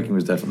smoking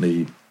was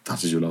definitely,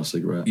 that is your last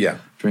cigarette. Yeah.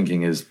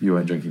 Drinking is, you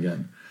won't drink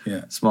again.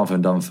 Yeah.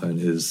 Smartphone, dumb phone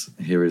is,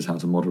 here is how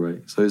to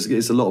moderate. So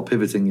it's a lot of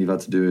pivoting you've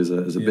had to do as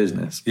a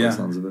business, by the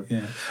sounds of it.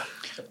 Yeah.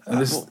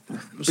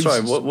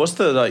 What's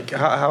the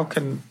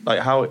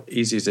how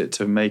easy is it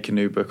to make a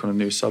new book on a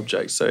new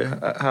subject? So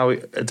how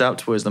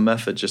adaptable is the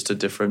method just to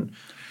different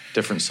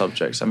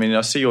subjects? I mean,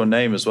 I see your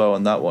name as well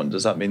on that one.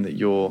 Does that mean that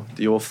you're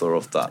the author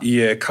of that?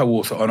 Yeah,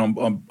 co-author,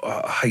 and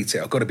I hate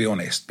it. I've got to be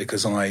honest,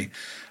 because I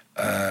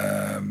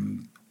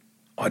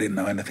didn't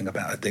know anything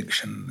about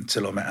addiction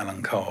until I met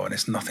Alan Carr, and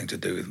it's nothing to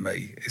do with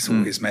me. It's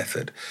all his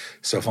method.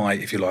 So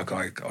if you like,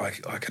 I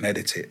can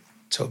edit it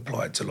to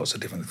apply it to lots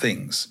of different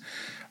things.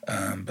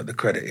 But the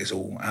credit is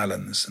all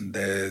Alan's, and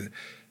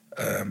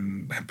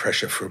had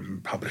pressure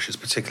from publishers,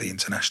 particularly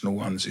international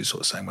ones, who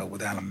sort of saying, well,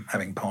 with Alan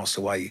having passed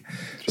away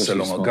so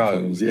long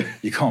ago,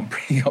 you can't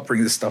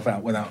bring this stuff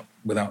out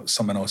without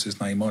someone else's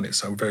name on it.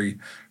 So very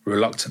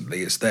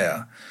reluctantly, it's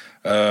there.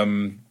 But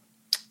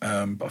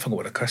I forgot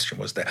what the question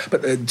was there.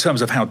 But in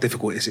terms of how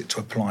difficult is it to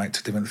apply it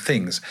to different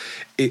things,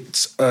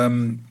 it's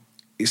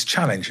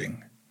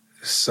challenging.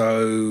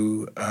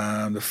 So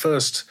the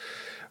first,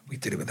 we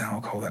did it with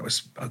alcohol, that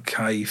was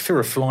okay. Fear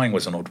of Flying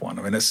was an odd one.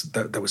 I mean,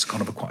 that was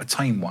kind of quite a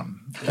tame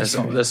one. There's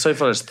so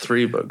far there's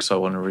 3 books I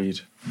want to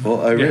read.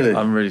 Well, oh, really?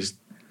 I'm really...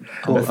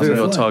 I'm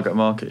your target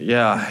market.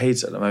 Yeah, I hate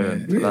it at the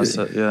moment. Really? That's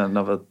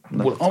another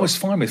Well, I was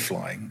fine with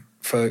flying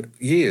for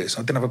years.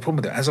 I didn't have a problem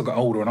with it. As I got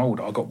older and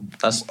older, I got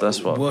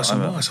that's what worse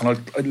and worse. And I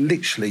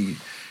literally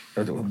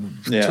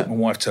took my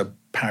wife to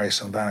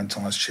Paris on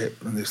Valentine's trip,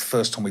 and it was the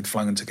first time we'd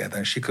flown together,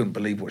 and she couldn't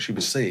believe what she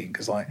was seeing,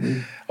 because I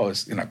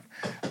was,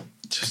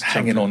 just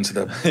hanging on to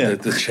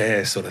the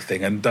chair sort of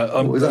thing. And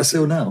is that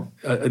still now?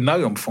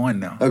 No, I'm fine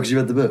now. Oh, because you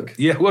read the book?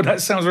 Yeah, well,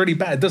 that sounds really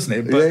bad, doesn't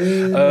it? But,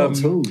 not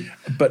at all.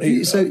 But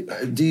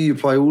do you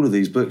apply all of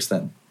these books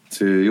then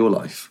to your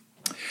life?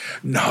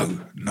 No.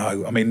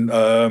 I mean,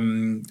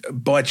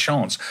 by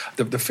chance,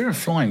 the Fear of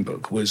Flying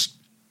book was.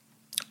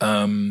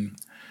 I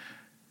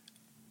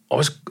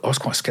was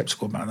quite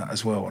sceptical about that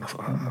as well. And I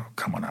thought, oh,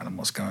 come on, Alan,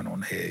 what's going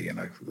on here?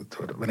 Anyway,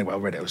 I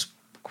read it. I was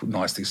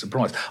nicely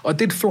surprised. I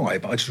did fly,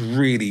 but I just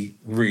really,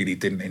 really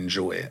didn't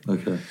enjoy it.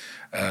 Okay.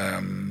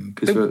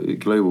 Because for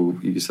global,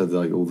 you said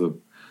like all the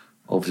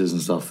offices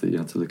and stuff that you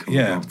had to look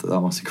after. That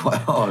must be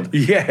quite hard.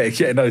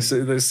 Yeah. No.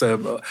 So there's,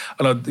 and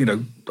I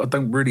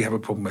don't really have a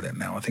problem with it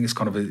now. I think it's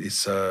kind of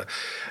it's a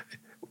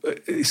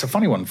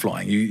funny one,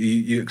 flying.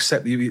 You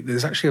accept.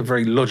 There's actually a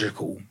very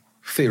logical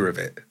fear of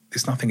it.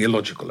 There's nothing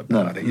illogical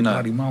about it. You're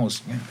 90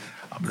 miles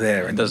up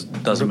there, and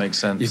it doesn't make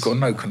sense. You've got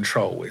no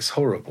control. It's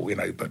horrible,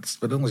 But as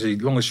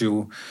long as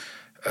you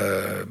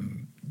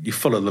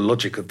follow the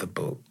logic of the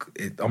book,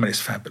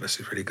 it's fabulous.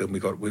 It's really good.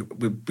 We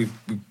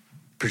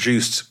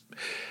produced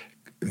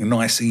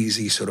nice,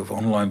 easy sort of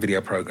online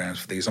video programs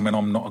for these. I mean,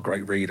 I'm not a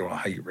great reader. I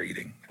hate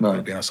reading.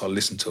 Right. So I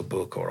listen to a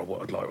book, or I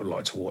would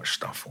like to watch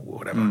stuff or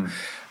whatever,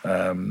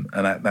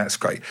 and that's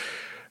great.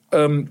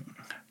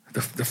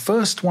 The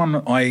first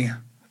one I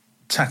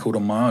tackled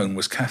on my own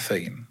was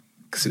caffeine,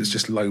 because it was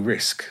just low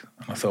risk,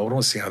 and I thought, I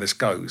want to see how this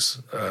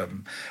goes.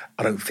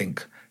 I don't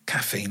think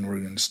caffeine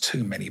ruins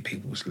too many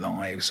people's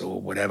lives or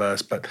whatever,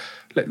 but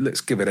let's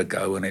give it a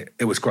go. And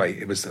it was great.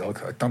 It was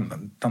I'd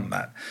done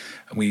that,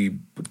 and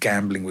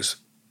gambling was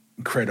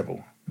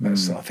incredible. I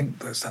think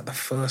that's the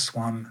first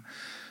one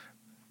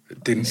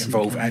that didn't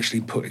involve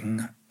actually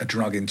putting a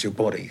drug into your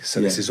body.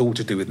 So this is all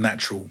to do with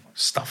natural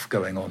stuff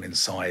going on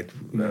inside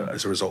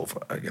as a result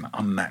of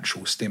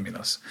unnatural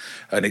stimulus,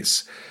 and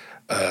it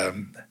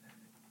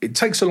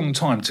takes a long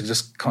time to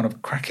just kind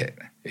of crack it,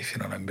 if you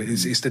know what I mean. But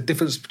it's the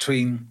difference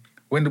between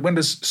when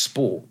does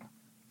sport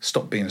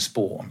stop being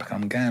sport and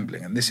become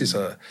gambling, and this is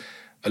a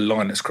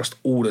line that's crossed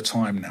all the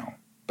time now.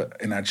 But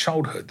in our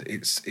childhood,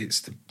 it's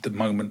the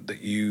moment that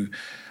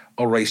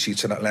I'll race you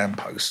to that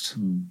lamppost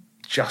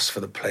just for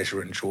the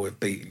pleasure and joy of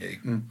beating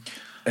you.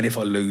 And if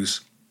I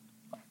lose,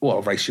 well,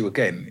 I'll race you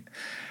again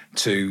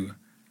to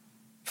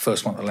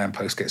first one at the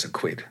lamppost gets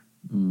 £1.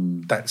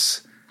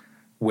 That's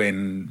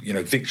when,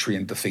 victory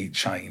and defeat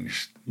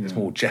change. There's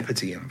more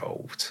jeopardy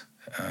involved,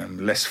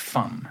 less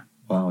fun.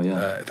 Wow,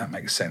 yeah. If that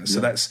makes sense.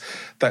 Yeah. So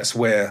that's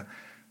where,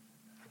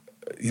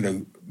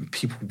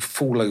 people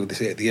fall over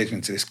the edge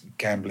into this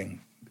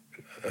gambling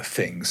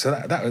thing. So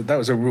that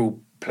was a real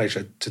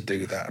pleasure to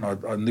do that.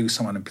 And I knew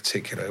someone in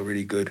particular, a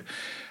really good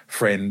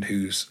friend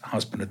whose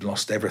husband had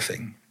lost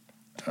everything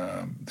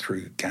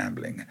through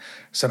gambling.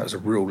 So that was a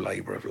real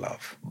labour of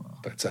love. Wow.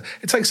 But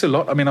it takes a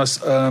lot. I mean, I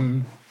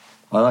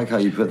like how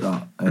you put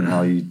that, and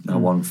how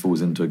one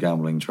falls into a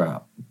gambling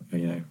trap.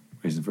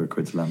 Reason for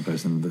 £1 to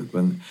lamppost,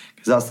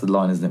 because that's the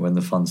line, isn't it? When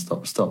the fun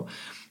stops.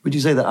 Would you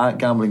say that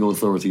gambling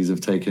authorities have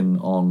taken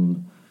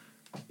on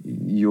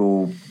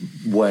your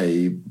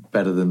way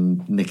better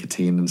than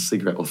nicotine and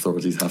cigarette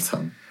authorities have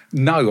done?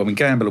 No, I mean,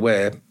 Gamble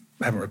Aware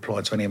haven't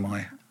replied to any of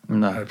my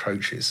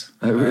approaches.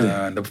 Oh, really?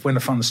 And when the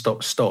fun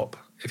stops, stop.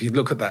 If you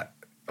look at that,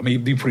 I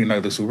mean, you probably know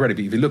this already,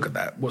 but if you look at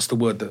that, what's the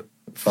word that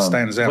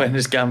stands out? When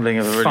is gambling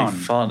ever really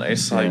fun?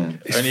 It's like,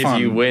 it's only fun.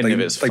 if you win if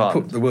it's fun.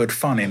 They put the word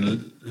fun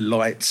in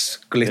lights,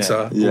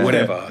 glitter, or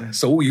whatever.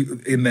 So all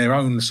in their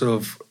own sort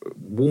of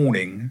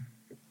warning,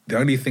 the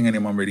only thing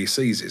anyone really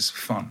sees is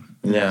fun.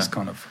 Yeah. It's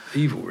kind of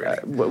evil, really.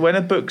 When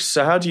a book's,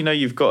 so how do you know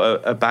you've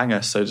got a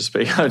banger, so to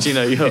speak? How do you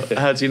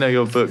know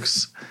your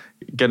book's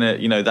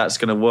gonna, that's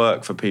gonna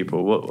work for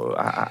people?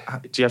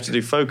 Do you have to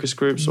do focus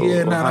groups?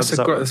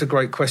 That's a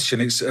great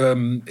question. It's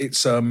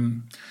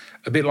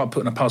a bit like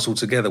putting a puzzle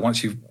together.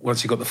 Once you've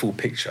got the full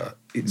picture,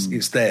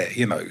 it's there.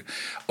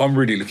 I'm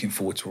really looking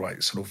forward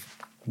to sort of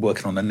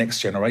working on the next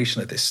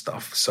generation of this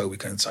stuff, so we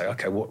can say,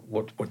 okay,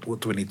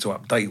 what do we need to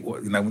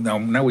update?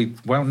 Now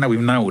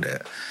we've nailed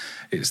it.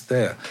 It's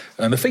there,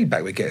 and the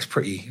feedback we get is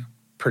pretty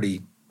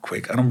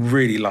quick. And I'm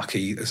really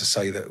lucky, as I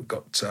say, that we've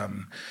got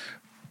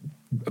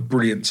a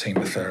brilliant team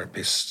of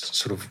therapists,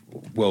 sort of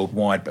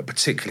worldwide, but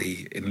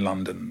particularly in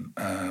London.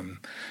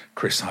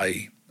 Chris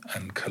Hay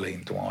and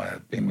Colleen Dwyer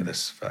have been with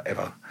us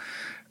forever,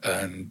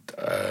 and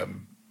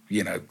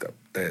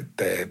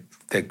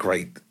they're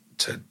great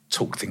to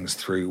talk things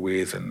through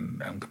with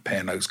and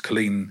compare notes.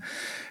 Colleen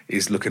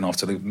is looking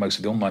after most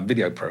of the online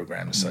video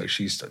programs, so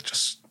she's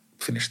just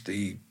finished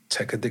the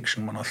tech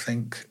addiction one, I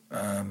think,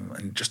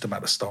 and just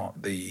about to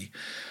start the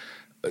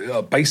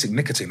basic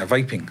nicotine, a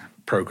vaping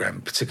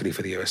program, particularly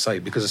for the USA,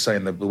 because they're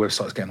saying the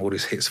website's getting all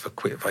these hits for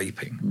quit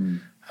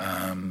vaping.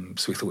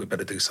 So we thought we'd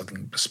better do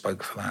something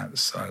bespoke for that.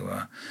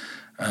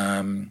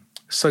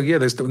 So yeah,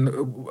 there's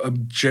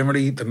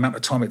generally the amount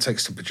of time it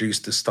takes to produce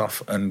the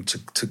stuff and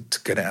to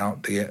get it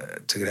out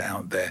there.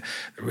 There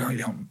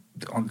really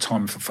aren't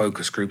time for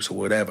focus groups or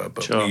whatever.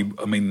 But sure.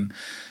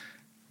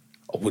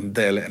 I wouldn't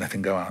dare let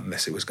anything go out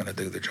unless it was going to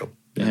do the job.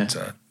 Yeah,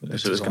 so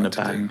it was going to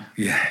bang.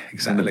 Yeah,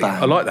 exactly.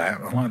 I like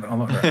that. I like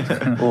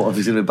that. Or if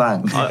he's going to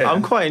bang.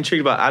 I'm quite intrigued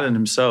about Alan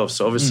himself.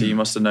 So obviously you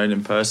must have known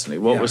him personally.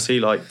 What was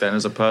he like then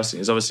as a person?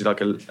 He's obviously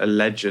like a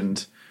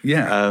legend.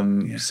 Yeah.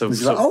 So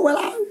he's like, oh,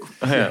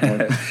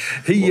 hello.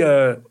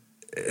 Yeah.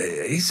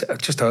 He's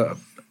just there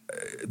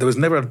was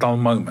never a dull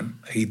moment.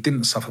 He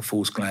didn't suffer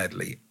fools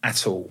gladly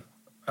at all.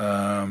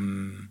 But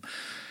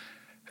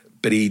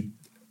he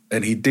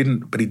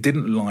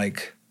didn't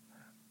like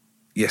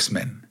yes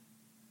men.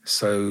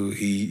 So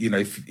he,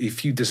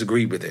 if you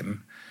disagreed with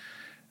him,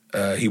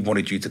 he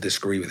wanted you to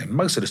disagree with him.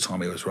 Most of the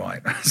time, he was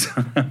right.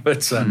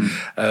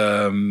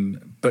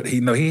 But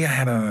he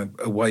had a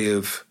way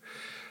of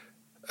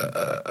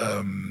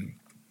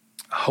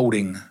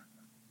holding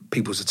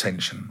people's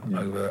attention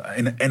over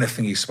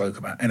anything he spoke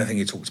about, anything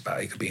he talked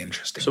about. He could be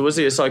interesting. So was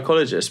he a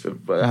psychologist?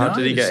 But how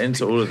did he get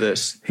into all of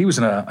this? He was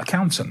an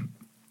accountant. Wow.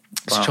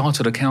 He's a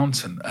chartered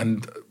accountant,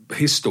 and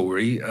his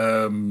story.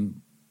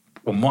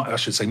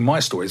 My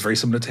story is very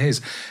similar to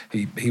his.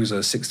 He was a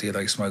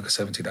 60-a-day smoker,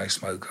 70-day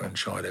smoker, and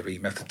tried every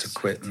method to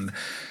quit, and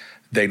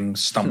then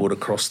stumbled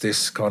across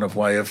this kind of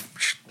way of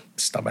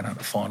stubbing out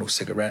the final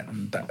cigarette,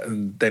 and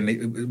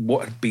then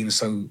what had been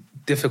so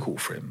difficult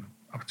for him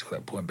up until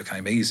that point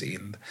became easy.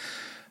 And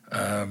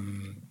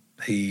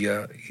he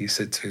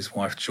said to his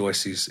wife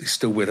Joyce, he's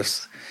still with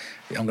us,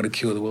 I'm going to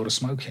cure the world of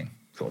smoking.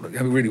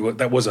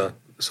 That was a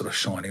sort of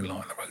shining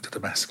light on the road to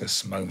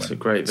Damascus moment. It's a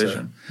great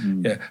vision.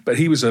 Yeah, but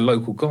he was a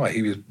local guy.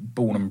 He was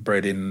born and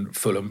bred in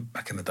Fulham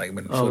back in the day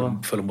when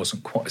Fulham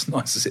wasn't quite as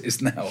nice as it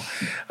is now.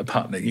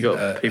 Apparently, you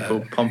got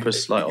people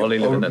pompous like Ollie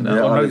living in there.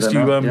 Yeah, I noticed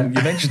you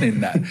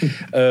mentioning that.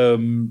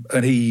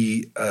 And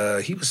he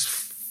was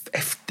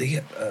FD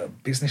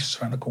at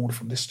business around the corner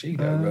from this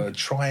studio.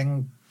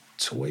 Trying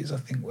Toys, I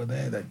think, were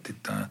there. That did.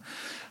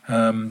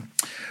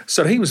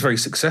 So he was very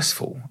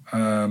successful,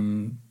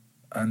 and.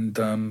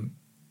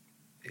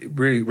 It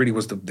really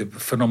was the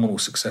phenomenal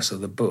success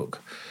of the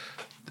book.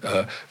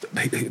 The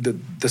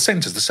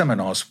centres, the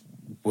seminars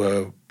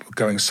were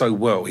going so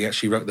well. He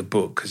actually wrote the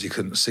book because he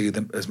couldn't see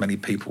them as many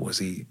people as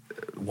he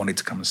wanted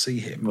to come and see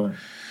him. Right.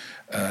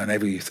 And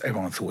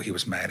everyone thought he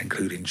was mad,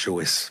 including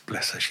Joyce.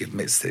 Bless her, she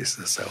admits this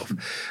herself.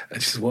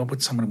 And she says, "Well,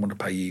 would someone want to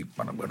pay you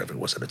whatever it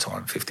was at the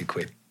time, 50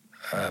 quid,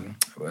 to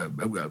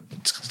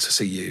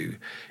see you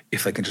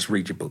if they can just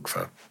read your book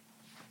for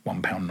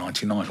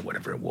 £1.99 or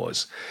whatever it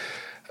was?"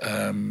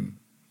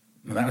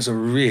 And that was a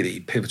really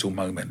pivotal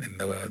moment in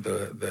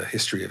the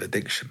history of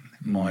addiction,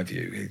 in my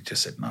view. He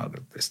just said, "No,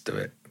 let's do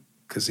it,"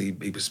 because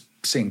he was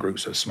seeing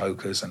groups of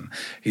smokers, and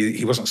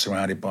he wasn't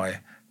surrounded by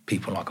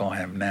people like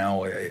I am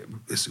now. It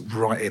was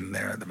right in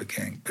there at the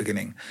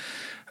beginning.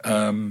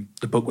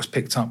 The book was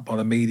picked up by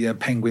the media.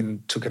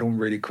 Penguin took it on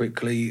really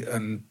quickly,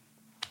 and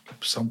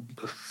some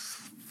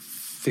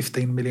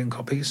 15 million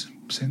copies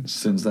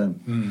since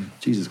then.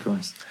 Jesus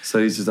Christ!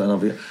 So he's just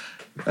another.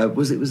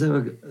 Was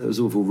there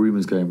awful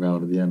rumours going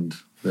around at the end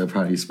that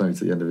apparently he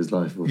smoked at the end of his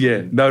life?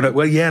 Yeah, no.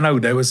 Well, yeah, no.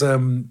 There was.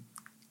 God,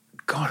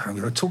 I'm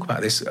going to talk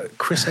about this.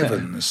 Chris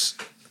Evans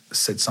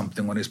said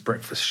something on his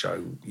breakfast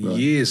show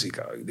years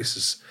ago. This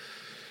is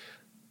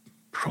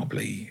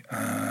probably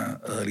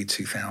early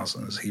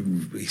 2000s.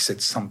 He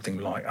said something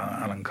like,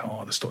 "Alan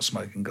Carr, the stop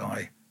smoking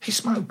guy, he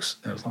smokes."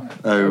 And I was like,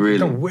 "Oh, really?" I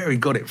don't know where he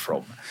got it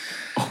from.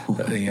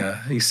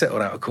 He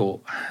settled out of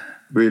court.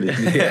 Really?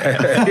 Yeah.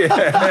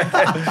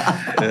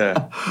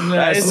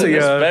 It's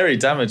very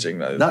damaging,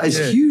 though. That is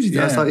huge.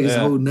 That's like his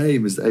whole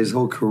name, his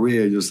whole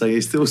career. You're saying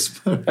he still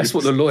smokes. That's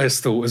what the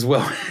lawyers thought as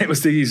well. It was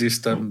the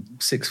easiest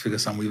six-figure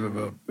sum we've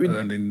ever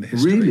earned in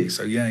history. Really?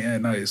 So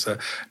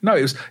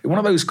it was one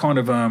of those kind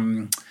of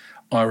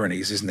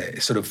ironies, isn't it?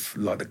 It's sort of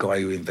like the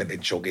guy who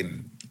invented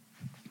jogging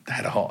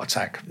had a heart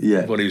attack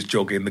while he was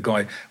jogging. The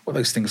guy, what are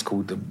those things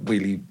called, the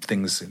wheelie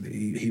things?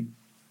 He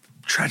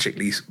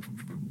tragically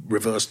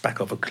reversed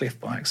back off a cliff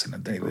by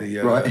accident.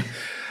 Right.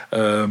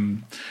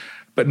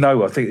 But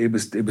no, I think it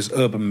was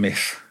urban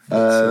myth.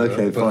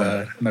 Okay,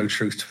 fine. No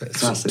truth to it.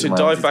 To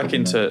dive back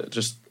into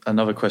just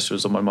another question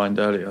was on my mind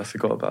earlier. I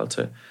forgot about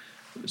it.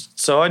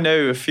 So I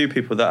know a few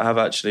people that have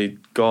actually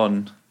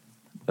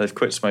they've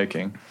quit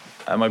smoking.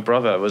 And my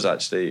brother was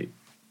actually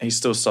he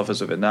still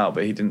suffers with it now,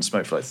 but he didn't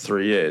smoke for like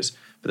 3 years.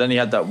 But then he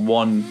had that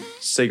one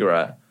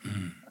cigarette,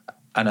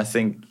 and I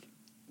think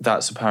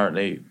that's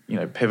apparently, you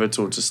know,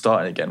 pivotal to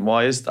starting again.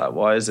 Why is that?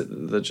 Why is it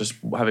that they're just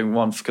having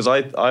one? Because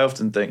I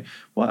often think,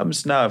 what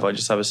happens now if I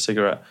just have a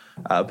cigarette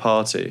at a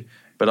party?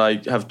 But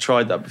I have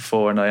tried that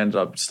before and I ended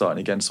up starting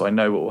again, so I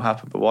know what will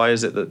happen. But why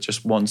is it that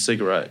just one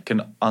cigarette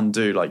can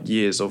undo like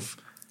years of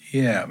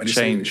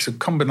change? It's a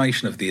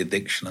combination of the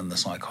addiction and the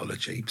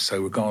psychology.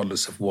 So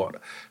regardless of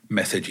what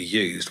method you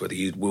used, whether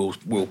you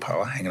used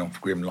willpower, hanging on for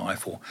grim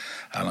life, or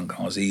Alan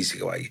Carr's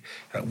easy way,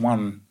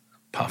 one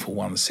puff or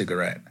one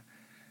cigarette,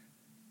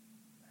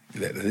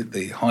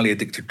 the highly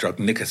addictive drug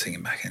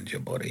nicotine back into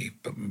your body,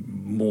 but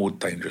more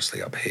dangerously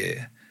up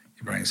here,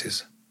 your brain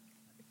says,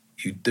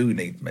 you do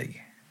need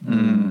me.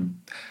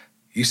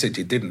 You said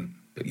you didn't,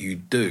 but you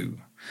do.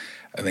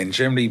 And then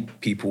generally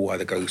people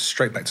either go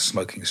straight back to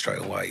smoking straight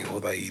away,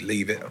 or they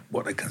leave it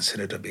what they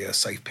consider to be a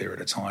safe period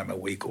of time, a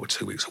week or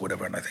 2 weeks or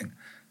whatever, and they think,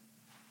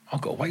 I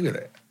got away with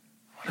it.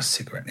 I had a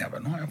cigarette the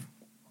other night.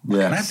 I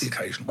can have the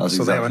occasional one.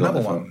 So they have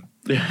another one.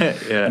 Yeah.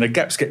 And the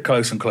gaps get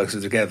closer and closer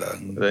together.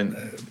 And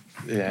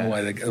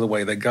the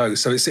way they go.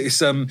 So it's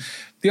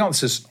the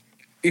answer's,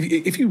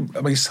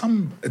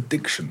 some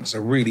addictions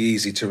are really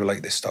easy to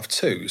relate this stuff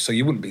to. So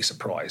you wouldn't be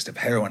surprised if a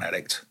heroin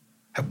addict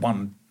had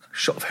one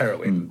shot of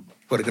heroin,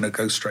 but they're going to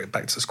go straight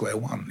back to square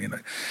one, you know.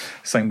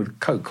 Same with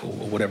Coke or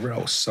whatever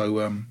else. So,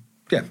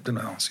 didn't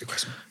I answer your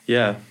question?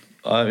 Yeah.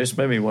 It's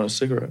made me want a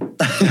cigarette.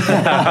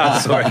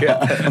 Sorry.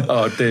 Yeah.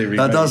 Oh, dear.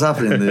 That does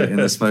happen in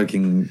the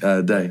smoking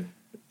day.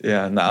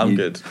 Yeah, no, I'm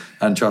good.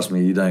 And trust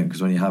me, you don't,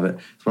 because when you have it,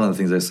 it's one of the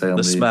things they say on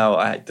the smell.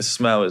 The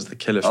smell is the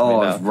killer for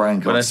me now. It's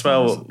rank. When I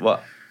smell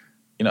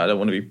I don't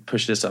want to be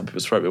pushing this down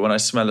people's throat, but when I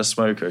smell a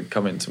smoker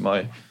come into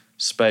my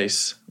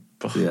space,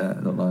 yeah,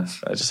 not nice.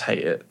 I just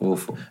hate it.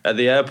 Awful. At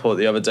the airport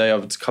the other day, I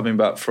was coming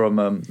back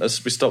from, we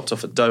stopped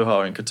off at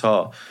Doha in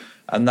Qatar,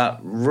 and that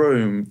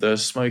room, the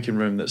smoking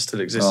room that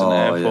still exists in the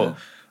airport,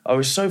 I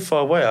was so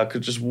far away, I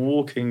could just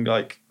walking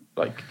like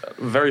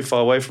very far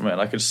away from it,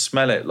 and I could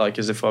smell it like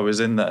as if I was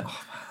in there.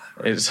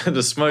 It's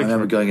the smoke. I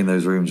remember going in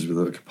those rooms with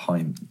like a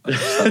pint.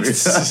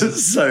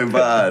 It's so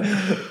bad.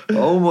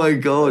 Oh my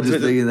God, just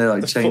being in there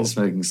like chain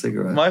smoking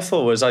cigarettes. My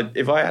thought was,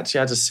 if I actually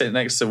had to sit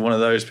next to one of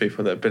those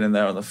people that had been in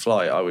there on the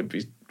flight, I would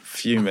be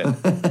fuming.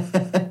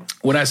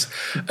 Well, that's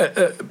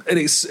and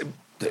it's,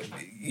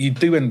 you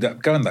do end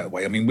up going that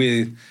way. I mean,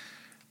 we're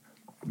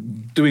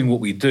doing what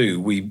we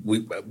do. We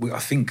I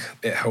think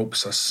it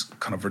helps us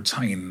kind of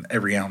retain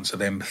every ounce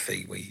of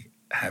empathy we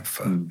have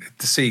for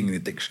seeing the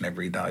addiction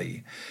every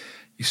day.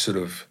 You sort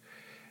of,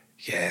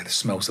 the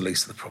smell's the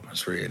least of the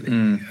problems, really.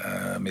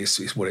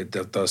 It's what it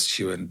does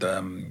to you. And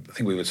I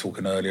think we were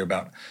talking earlier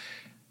about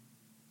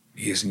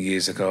years and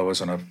years ago, I was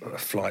on a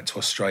flight to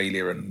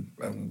Australia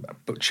and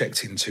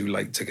checked in too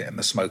late to get in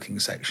the smoking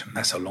section.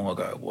 That's how long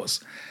ago it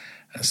was.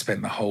 And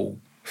spent the whole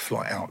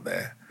flight out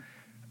there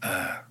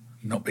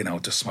not being able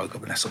to smoke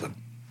up unless I could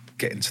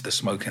get into the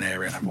smoking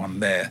area and have one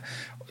there.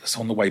 So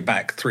on the way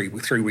back, 3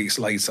 weeks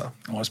later,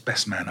 I was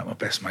best man at my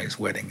best mate's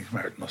wedding. He's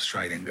married an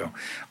Australian girl.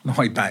 On the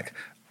way back,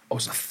 I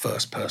was the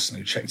first person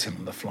who checked in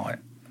on the flight.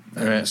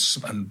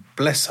 And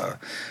bless her,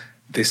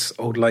 this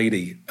old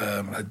lady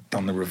had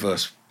done the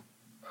reverse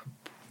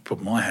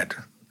problem I had.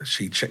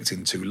 She checked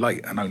in too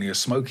late, and only a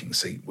smoking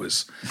seat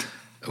was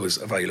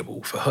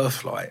available for her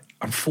flight.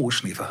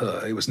 Unfortunately for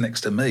her, it was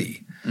next to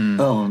me.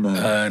 Oh, no.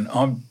 And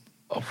I'll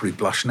probably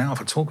blush now if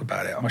I talk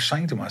about it. I'm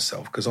ashamed of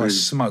myself because I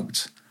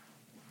smoked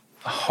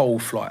the whole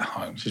flight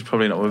home. She's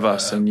probably not with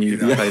us, and you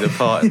played a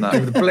part in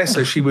that. Bless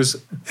her, she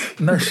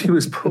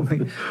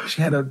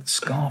had a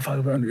scarf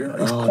over her. It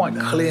was quite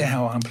clear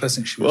how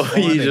unpleasant she was.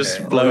 Well, you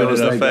just blow it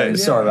in her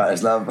face. Sorry about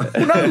this, love. Well,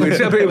 no,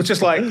 it was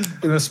just like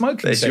in the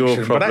smoking it's section.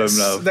 Your problem, but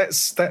love.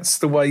 That's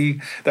the way.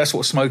 That's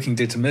what smoking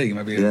did to me.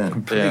 Maybe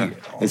complete.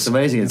 It's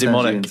amazing. It's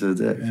demonic. Into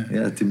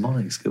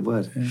demonic's a good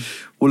word. Yeah.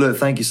 Well, look,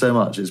 thank you so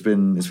much. It's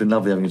been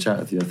lovely having a chat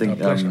with you. I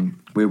think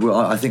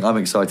I think I'm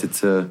excited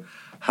to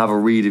have a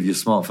read of your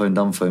smartphone,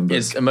 dumb phone book.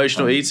 It's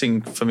emotional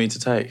eating for me to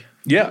take.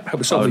 Yeah, I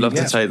would love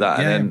to take that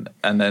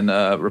and then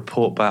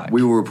report back.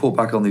 We will report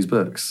back on these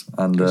books.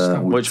 And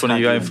which one are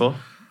you going for?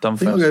 Dumb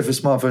phone? I think I'll go for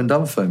smartphone,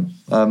 dumb phone.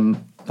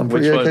 I'm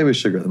pretty okay with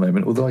sugar at the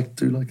moment, although I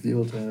do like the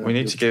odd. We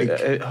need to give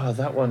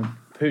that one.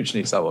 Pooch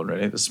needs that one,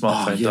 really. The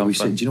smartphone. We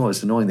should. Do you know what?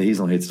 It's annoying that he's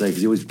not here today because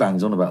he always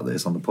bangs on about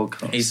this on the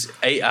podcast. He's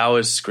 8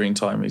 hours screen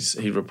time.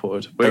 He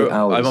reported. 8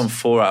 hours. I'm on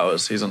 4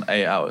 hours. He's on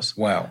 8 hours.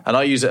 Wow. And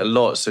I use it a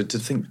lot. So to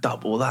think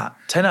double that,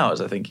 10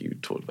 hours. I think you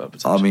talked about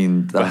potentially. I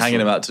mean, we're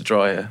hanging him out to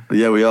dry here.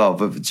 Yeah, we are.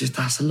 But just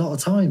that's a lot of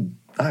time.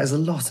 That is a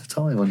lot of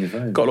time on your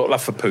phone. Got a lot of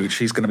love for Pooch.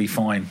 He's going to be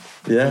fine.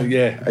 Yeah?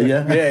 Yeah.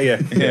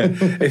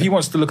 If he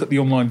wants to look at the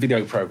online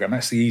video program,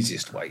 that's the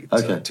easiest way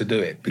to do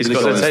it. He's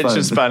got an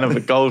attention span of a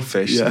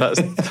goldfish. Yeah.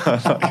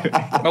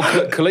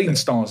 Colleen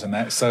stars in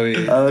that,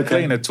 so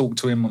Colleen had talked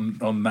to him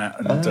on that,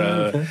 and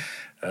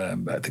I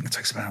think it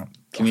takes about,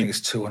 I think it's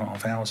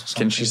 2.5 hours or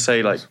something. Can she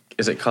say, like,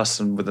 is it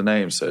custom with the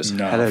name? So it's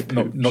No, Hello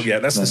Pooch. not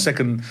yet. That's the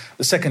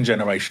second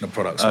generation of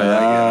products.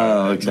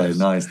 Okay,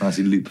 nice.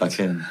 You loop back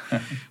in.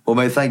 Well,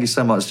 mate, thank you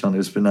so much, John.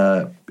 It's been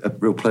a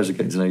real pleasure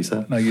getting to know you,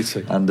 sir. No, you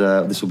too. And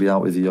this will be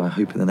out with you, I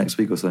hope, in the next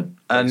week or so.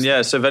 And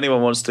so if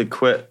anyone wants to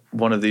quit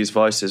one of these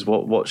vices,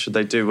 what should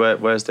they do?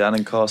 Where's the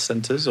Alan Carr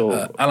centres?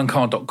 Or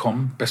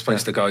AlanCarr.com, best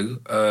place to go.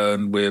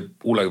 We're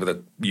all over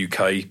the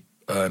UK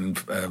and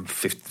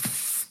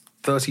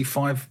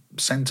 35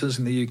 centres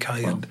in the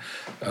UK and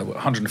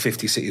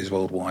 150 cities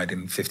worldwide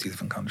in 50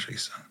 different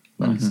countries. So.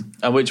 Nice.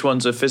 And which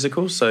ones are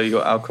physical? So you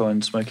got alcohol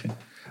and smoking?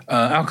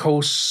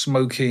 Alcohol,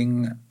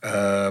 smoking,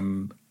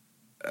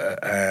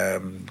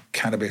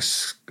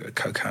 cannabis,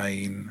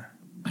 cocaine,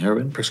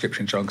 Heroin?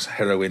 prescription drugs,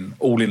 heroin,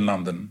 all in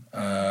London.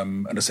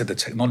 And I said the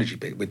technology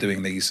bit, we're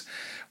doing these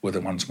whether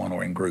one-to-one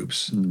or in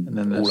groups, And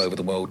then all over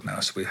the world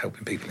now. So we're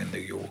helping people in New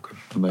York.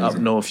 Amazing. Up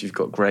north, you've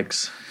got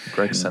Greg's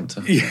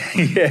Centre.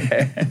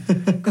 Yeah.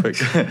 Quick.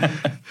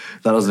 That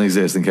doesn't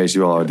exist in case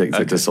you are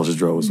addicted to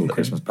sausage rolls or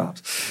Christmas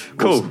paps.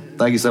 Cool. Awesome.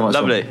 Thank you so much.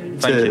 Lovely. John.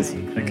 Thank Cheers.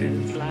 you. Thank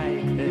you.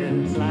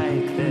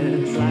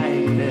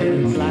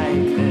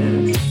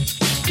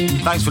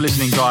 Thanks for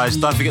listening, guys.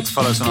 Don't forget to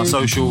follow us on our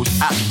socials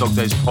at the Dog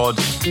Days Pod.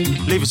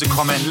 Leave us a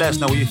comment, let us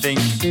know what you think,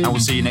 and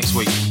we'll see you next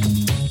week.